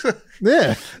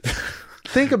 Yeah.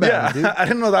 Think about it, dude. I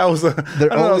didn't know that was that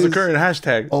was a current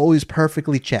hashtag. Always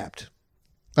perfectly chapped.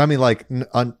 I mean, like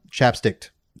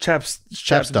chapsticked. Chapstick.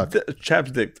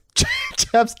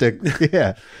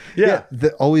 Chapstick. Yeah.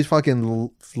 Always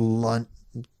fucking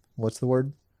what's the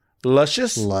word?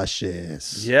 Luscious.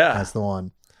 Yeah. That's the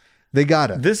one. They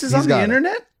got it. This is on the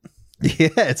internet? Yeah,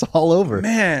 it's all over.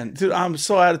 Man, dude, I'm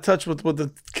so out of touch with what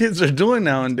the kids are doing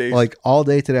nowadays. Like all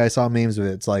day today, I saw memes of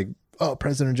it. It's like, oh,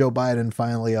 President Joe Biden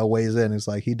finally weighs in. It's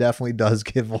like, he definitely does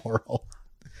give oral.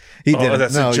 He did.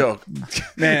 That's a joke.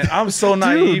 Man, I'm so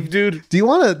naive, dude. Do you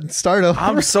want to start over?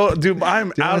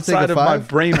 I'm outside of my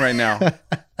brain right now.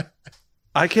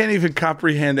 I can't even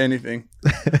comprehend anything.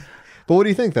 But what do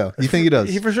you think, though? You think he does?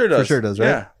 He for sure does. For sure does, right?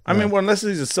 Yeah. I mean, well, unless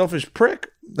he's a selfish prick.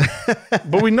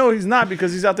 But we know he's not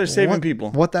because he's out there saving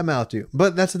people. What that mouth do?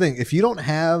 But that's the thing. If you don't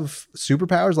have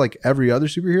superpowers like every other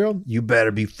superhero, you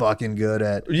better be fucking good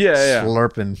at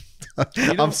slurping.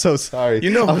 I'm so sorry.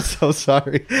 I'm so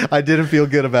sorry. I didn't feel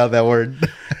good about that word.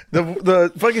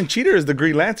 The fucking cheater is the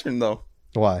Green Lantern, though.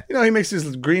 Why? He makes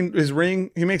his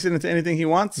ring. He makes it into anything he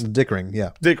wants. Dick ring.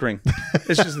 Yeah. Dick ring.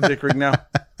 It's just a dick ring now.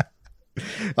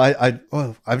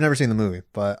 I've never seen the movie,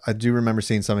 but I do remember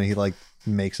seeing something. He like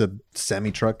makes a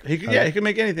semi truck. He can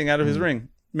make anything out of his ring.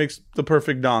 Makes the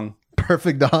perfect dong.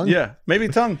 Perfect dong. Yeah, maybe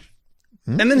tongue.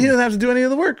 And then he doesn't have to do any of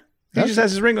the work. He just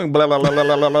has his ring going blah blah blah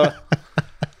blah blah blah.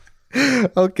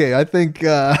 Okay, I think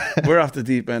we're off the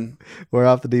deep end. We're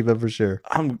off the deep end for sure.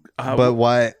 But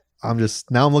why? I'm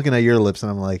looking at your lips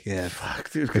and I'm like, yeah, fuck,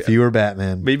 dude. If you were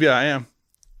Batman, maybe I am.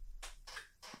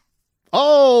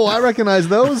 Oh, I recognize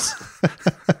those.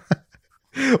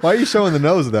 Why are you showing the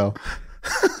nose though?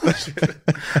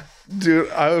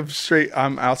 Dude,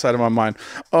 I'm outside of my mind.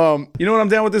 You know what I'm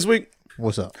down with this week?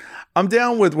 What's up? I'm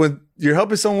down with when you're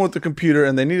helping someone with the computer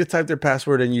and they need to type their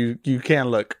password and you can't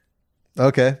look.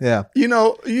 Okay, yeah.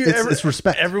 It's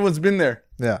respect. Everyone's been there.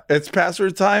 Yeah. It's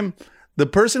password time. The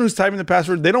person who's typing the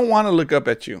password, they don't want to look up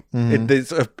at you.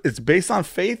 It's based on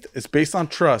faith. It's based on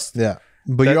trust. Yeah.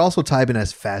 But you're also typing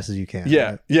as fast as you can. Yeah,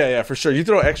 right? yeah, for sure. You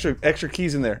throw extra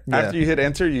keys in there. Yeah. After you hit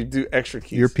enter, you do extra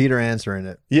keys. You're Peter answering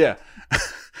it. Yeah.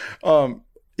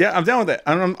 Yeah, I'm down with that.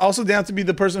 I'm also down to be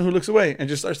the person who looks away and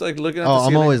just starts like looking at the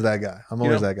ceiling. I'm always that guy.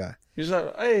 That guy. You're just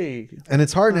like, hey. And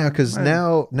it's hard now because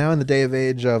now in the day of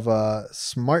age of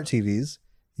smart TVs,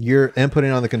 you're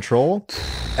inputting on the control.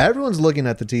 Everyone's looking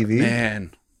at the TV.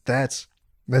 Man. That's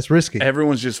risky.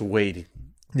 Everyone's just waiting.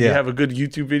 Yeah. You have a good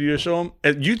YouTube video to show them.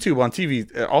 YouTube on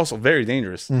TV also very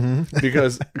dangerous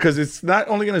because it's not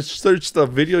only going to search the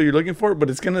video you're looking for, but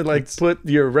it's going to put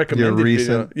your recommended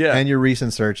video. Yeah, and your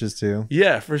recent searches too.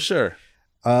 Yeah, for sure.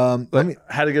 How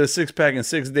to get a 6-pack in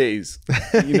 6 days.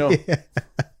 Yeah.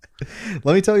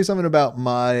 Let me tell you something about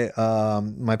my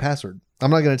my password.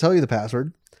 I'm not going to tell you the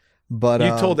password, but you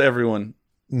told everyone.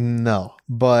 No,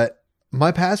 but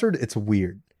my password, it's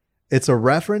weird. It's a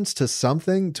reference to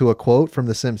something, to a quote from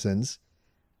The Simpsons,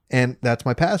 and that's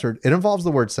my password. It involves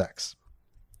the word sex,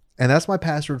 and that's my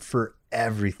password for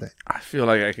everything. I feel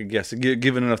like I could guess it.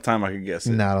 Given enough time, I could guess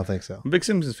it. No, I don't think so. I'm a big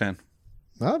Simpsons fan.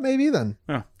 Well, maybe then.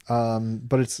 Yeah.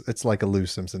 But it's like a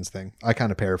loose Simpsons thing. I kind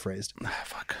of paraphrased.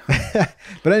 Fuck.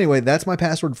 But anyway, that's my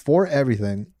password for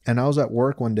everything. And I was at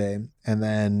work one day, and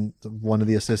then one of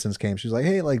the assistants came. She was like,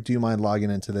 "Hey, do you mind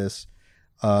logging into this?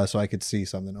 So I could see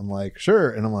something." I'm like,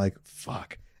 "Sure." And I'm like,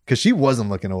 "Fuck." because she wasn't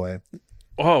looking away.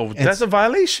 Oh, that's a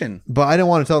violation. But I didn't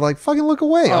want to tell her, like, fucking look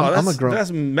away. Oh, I'm a grown.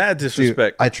 That's mad Dude,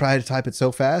 disrespect. I tried to type it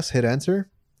so fast, hit enter.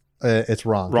 It's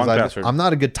wrong. Wrong 'Cause password. I'm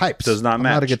not a good type. Does not I'm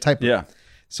match. not a good typer. Yeah.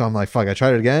 So I'm like, fuck. I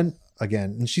tried it again,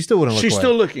 and she still wouldn't look She's away.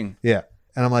 still looking. Yeah.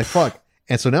 And I'm like, fuck.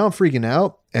 And so now I'm freaking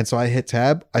out. And so I hit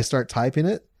tab. I start typing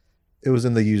it. It was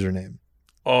in the username.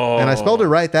 Oh. And I spelled it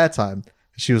right that time.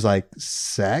 She was like,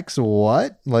 sex?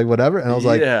 What? Like, whatever. And I was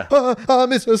like, Yeah.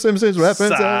 Mr. Simpson's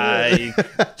reference.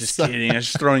 Psych. Just kidding. I'm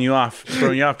just throwing you off.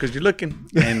 Throwing you off because you're looking.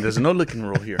 And there's no looking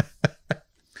rule here.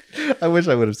 I wish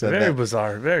I would have said Very that.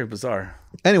 bizarre. Very bizarre.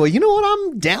 Anyway, you know what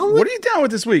I'm down with? What are you down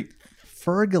with this week?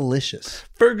 Fergalicious.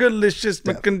 Fergalicious,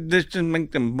 McCondition,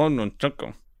 make them bone on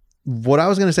choco. What I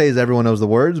was going to say is everyone knows the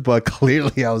words, but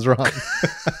clearly I was wrong.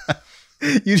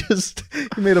 you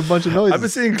made a bunch of noises. I've been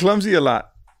saying clumsy a lot.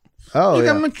 Oh, You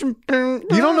yeah. got my-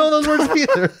 You don't know those words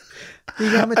either.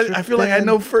 I feel like I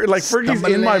know like Fergie's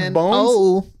in my bones.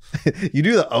 Oh. You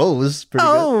do the O's pretty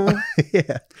good.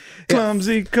 Yeah.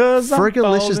 Clumsy cause I'm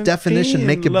Fergalicious falling definition, in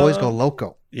make your boys love. go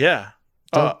loco. Yeah.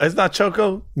 It's not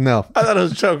choco. No. I thought it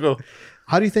was choco.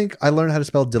 How do you think I learned how to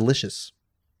spell delicious?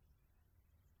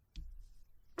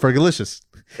 Fergalicious.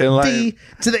 And like, D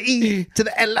to the E to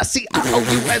the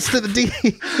L-I-C-I-O-U-S to the D.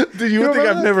 do you think remember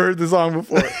I've that? never heard the song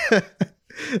before?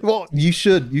 Well, you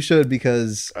should. You should,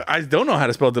 because I don't know how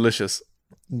to spell delicious.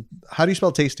 how do you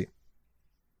spell tasty?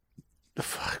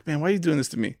 Fuck, man, why are you doing this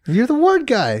to me? You're the word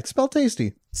guy. Spell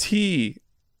tasty. Tasty.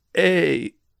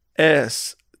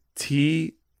 That's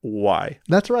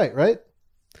right?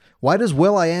 Why does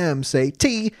Will.i.am say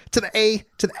T to the A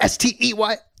to the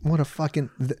S-T-E-Y? What a fucking...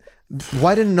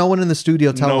 Why didn't no one in the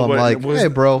studio tell him, like, hey,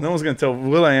 bro? No one's gonna tell.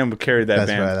 Will.i.am carried that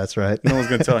band. That's right. No one's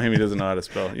gonna tell him he doesn't know how to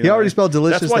spell. He already spelled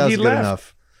delicious. That's why that was he good left.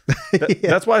 enough.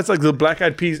 That's why it's like the Black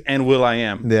Eyed Peas and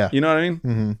Will.i.am. Yeah. You know what I mean?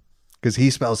 Mm-hmm. Because he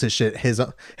spells his shit.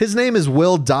 His name is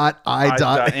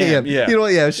Will.I.am. Yeah. You know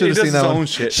what? Yeah, I should have He seen does that his one. own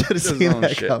shit. Should He have does his seen own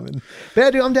that shit. coming. But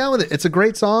yeah, dude, I'm down with it. It's a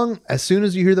great song. As soon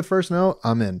as you hear the first note,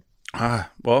 I'm in.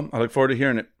 Well, I look forward to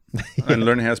hearing it and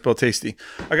learning how to spell tasty.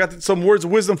 I got some words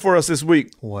of wisdom for us this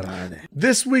week. What are they?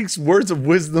 This week's words of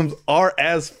wisdom are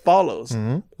as follows.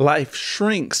 Life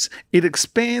shrinks. It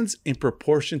expands in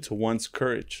proportion to one's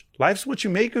courage. Life's what you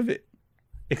make of it.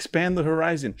 Expand the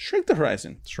horizon. Shrink the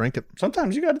horizon. Shrink it.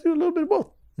 Sometimes you got to do a little bit of both.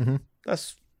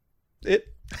 That's it.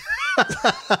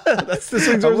 That's this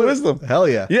week's words of wisdom. Hell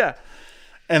yeah. Yeah.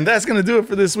 And that's going to do it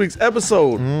for this week's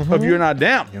episode of You're Not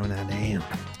Down. You're not damn.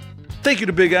 Thank you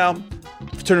to Big Al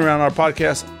for turning around our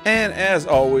podcast. And as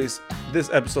always, this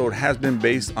episode has been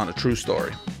based on a true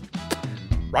story.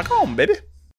 Rock on, baby.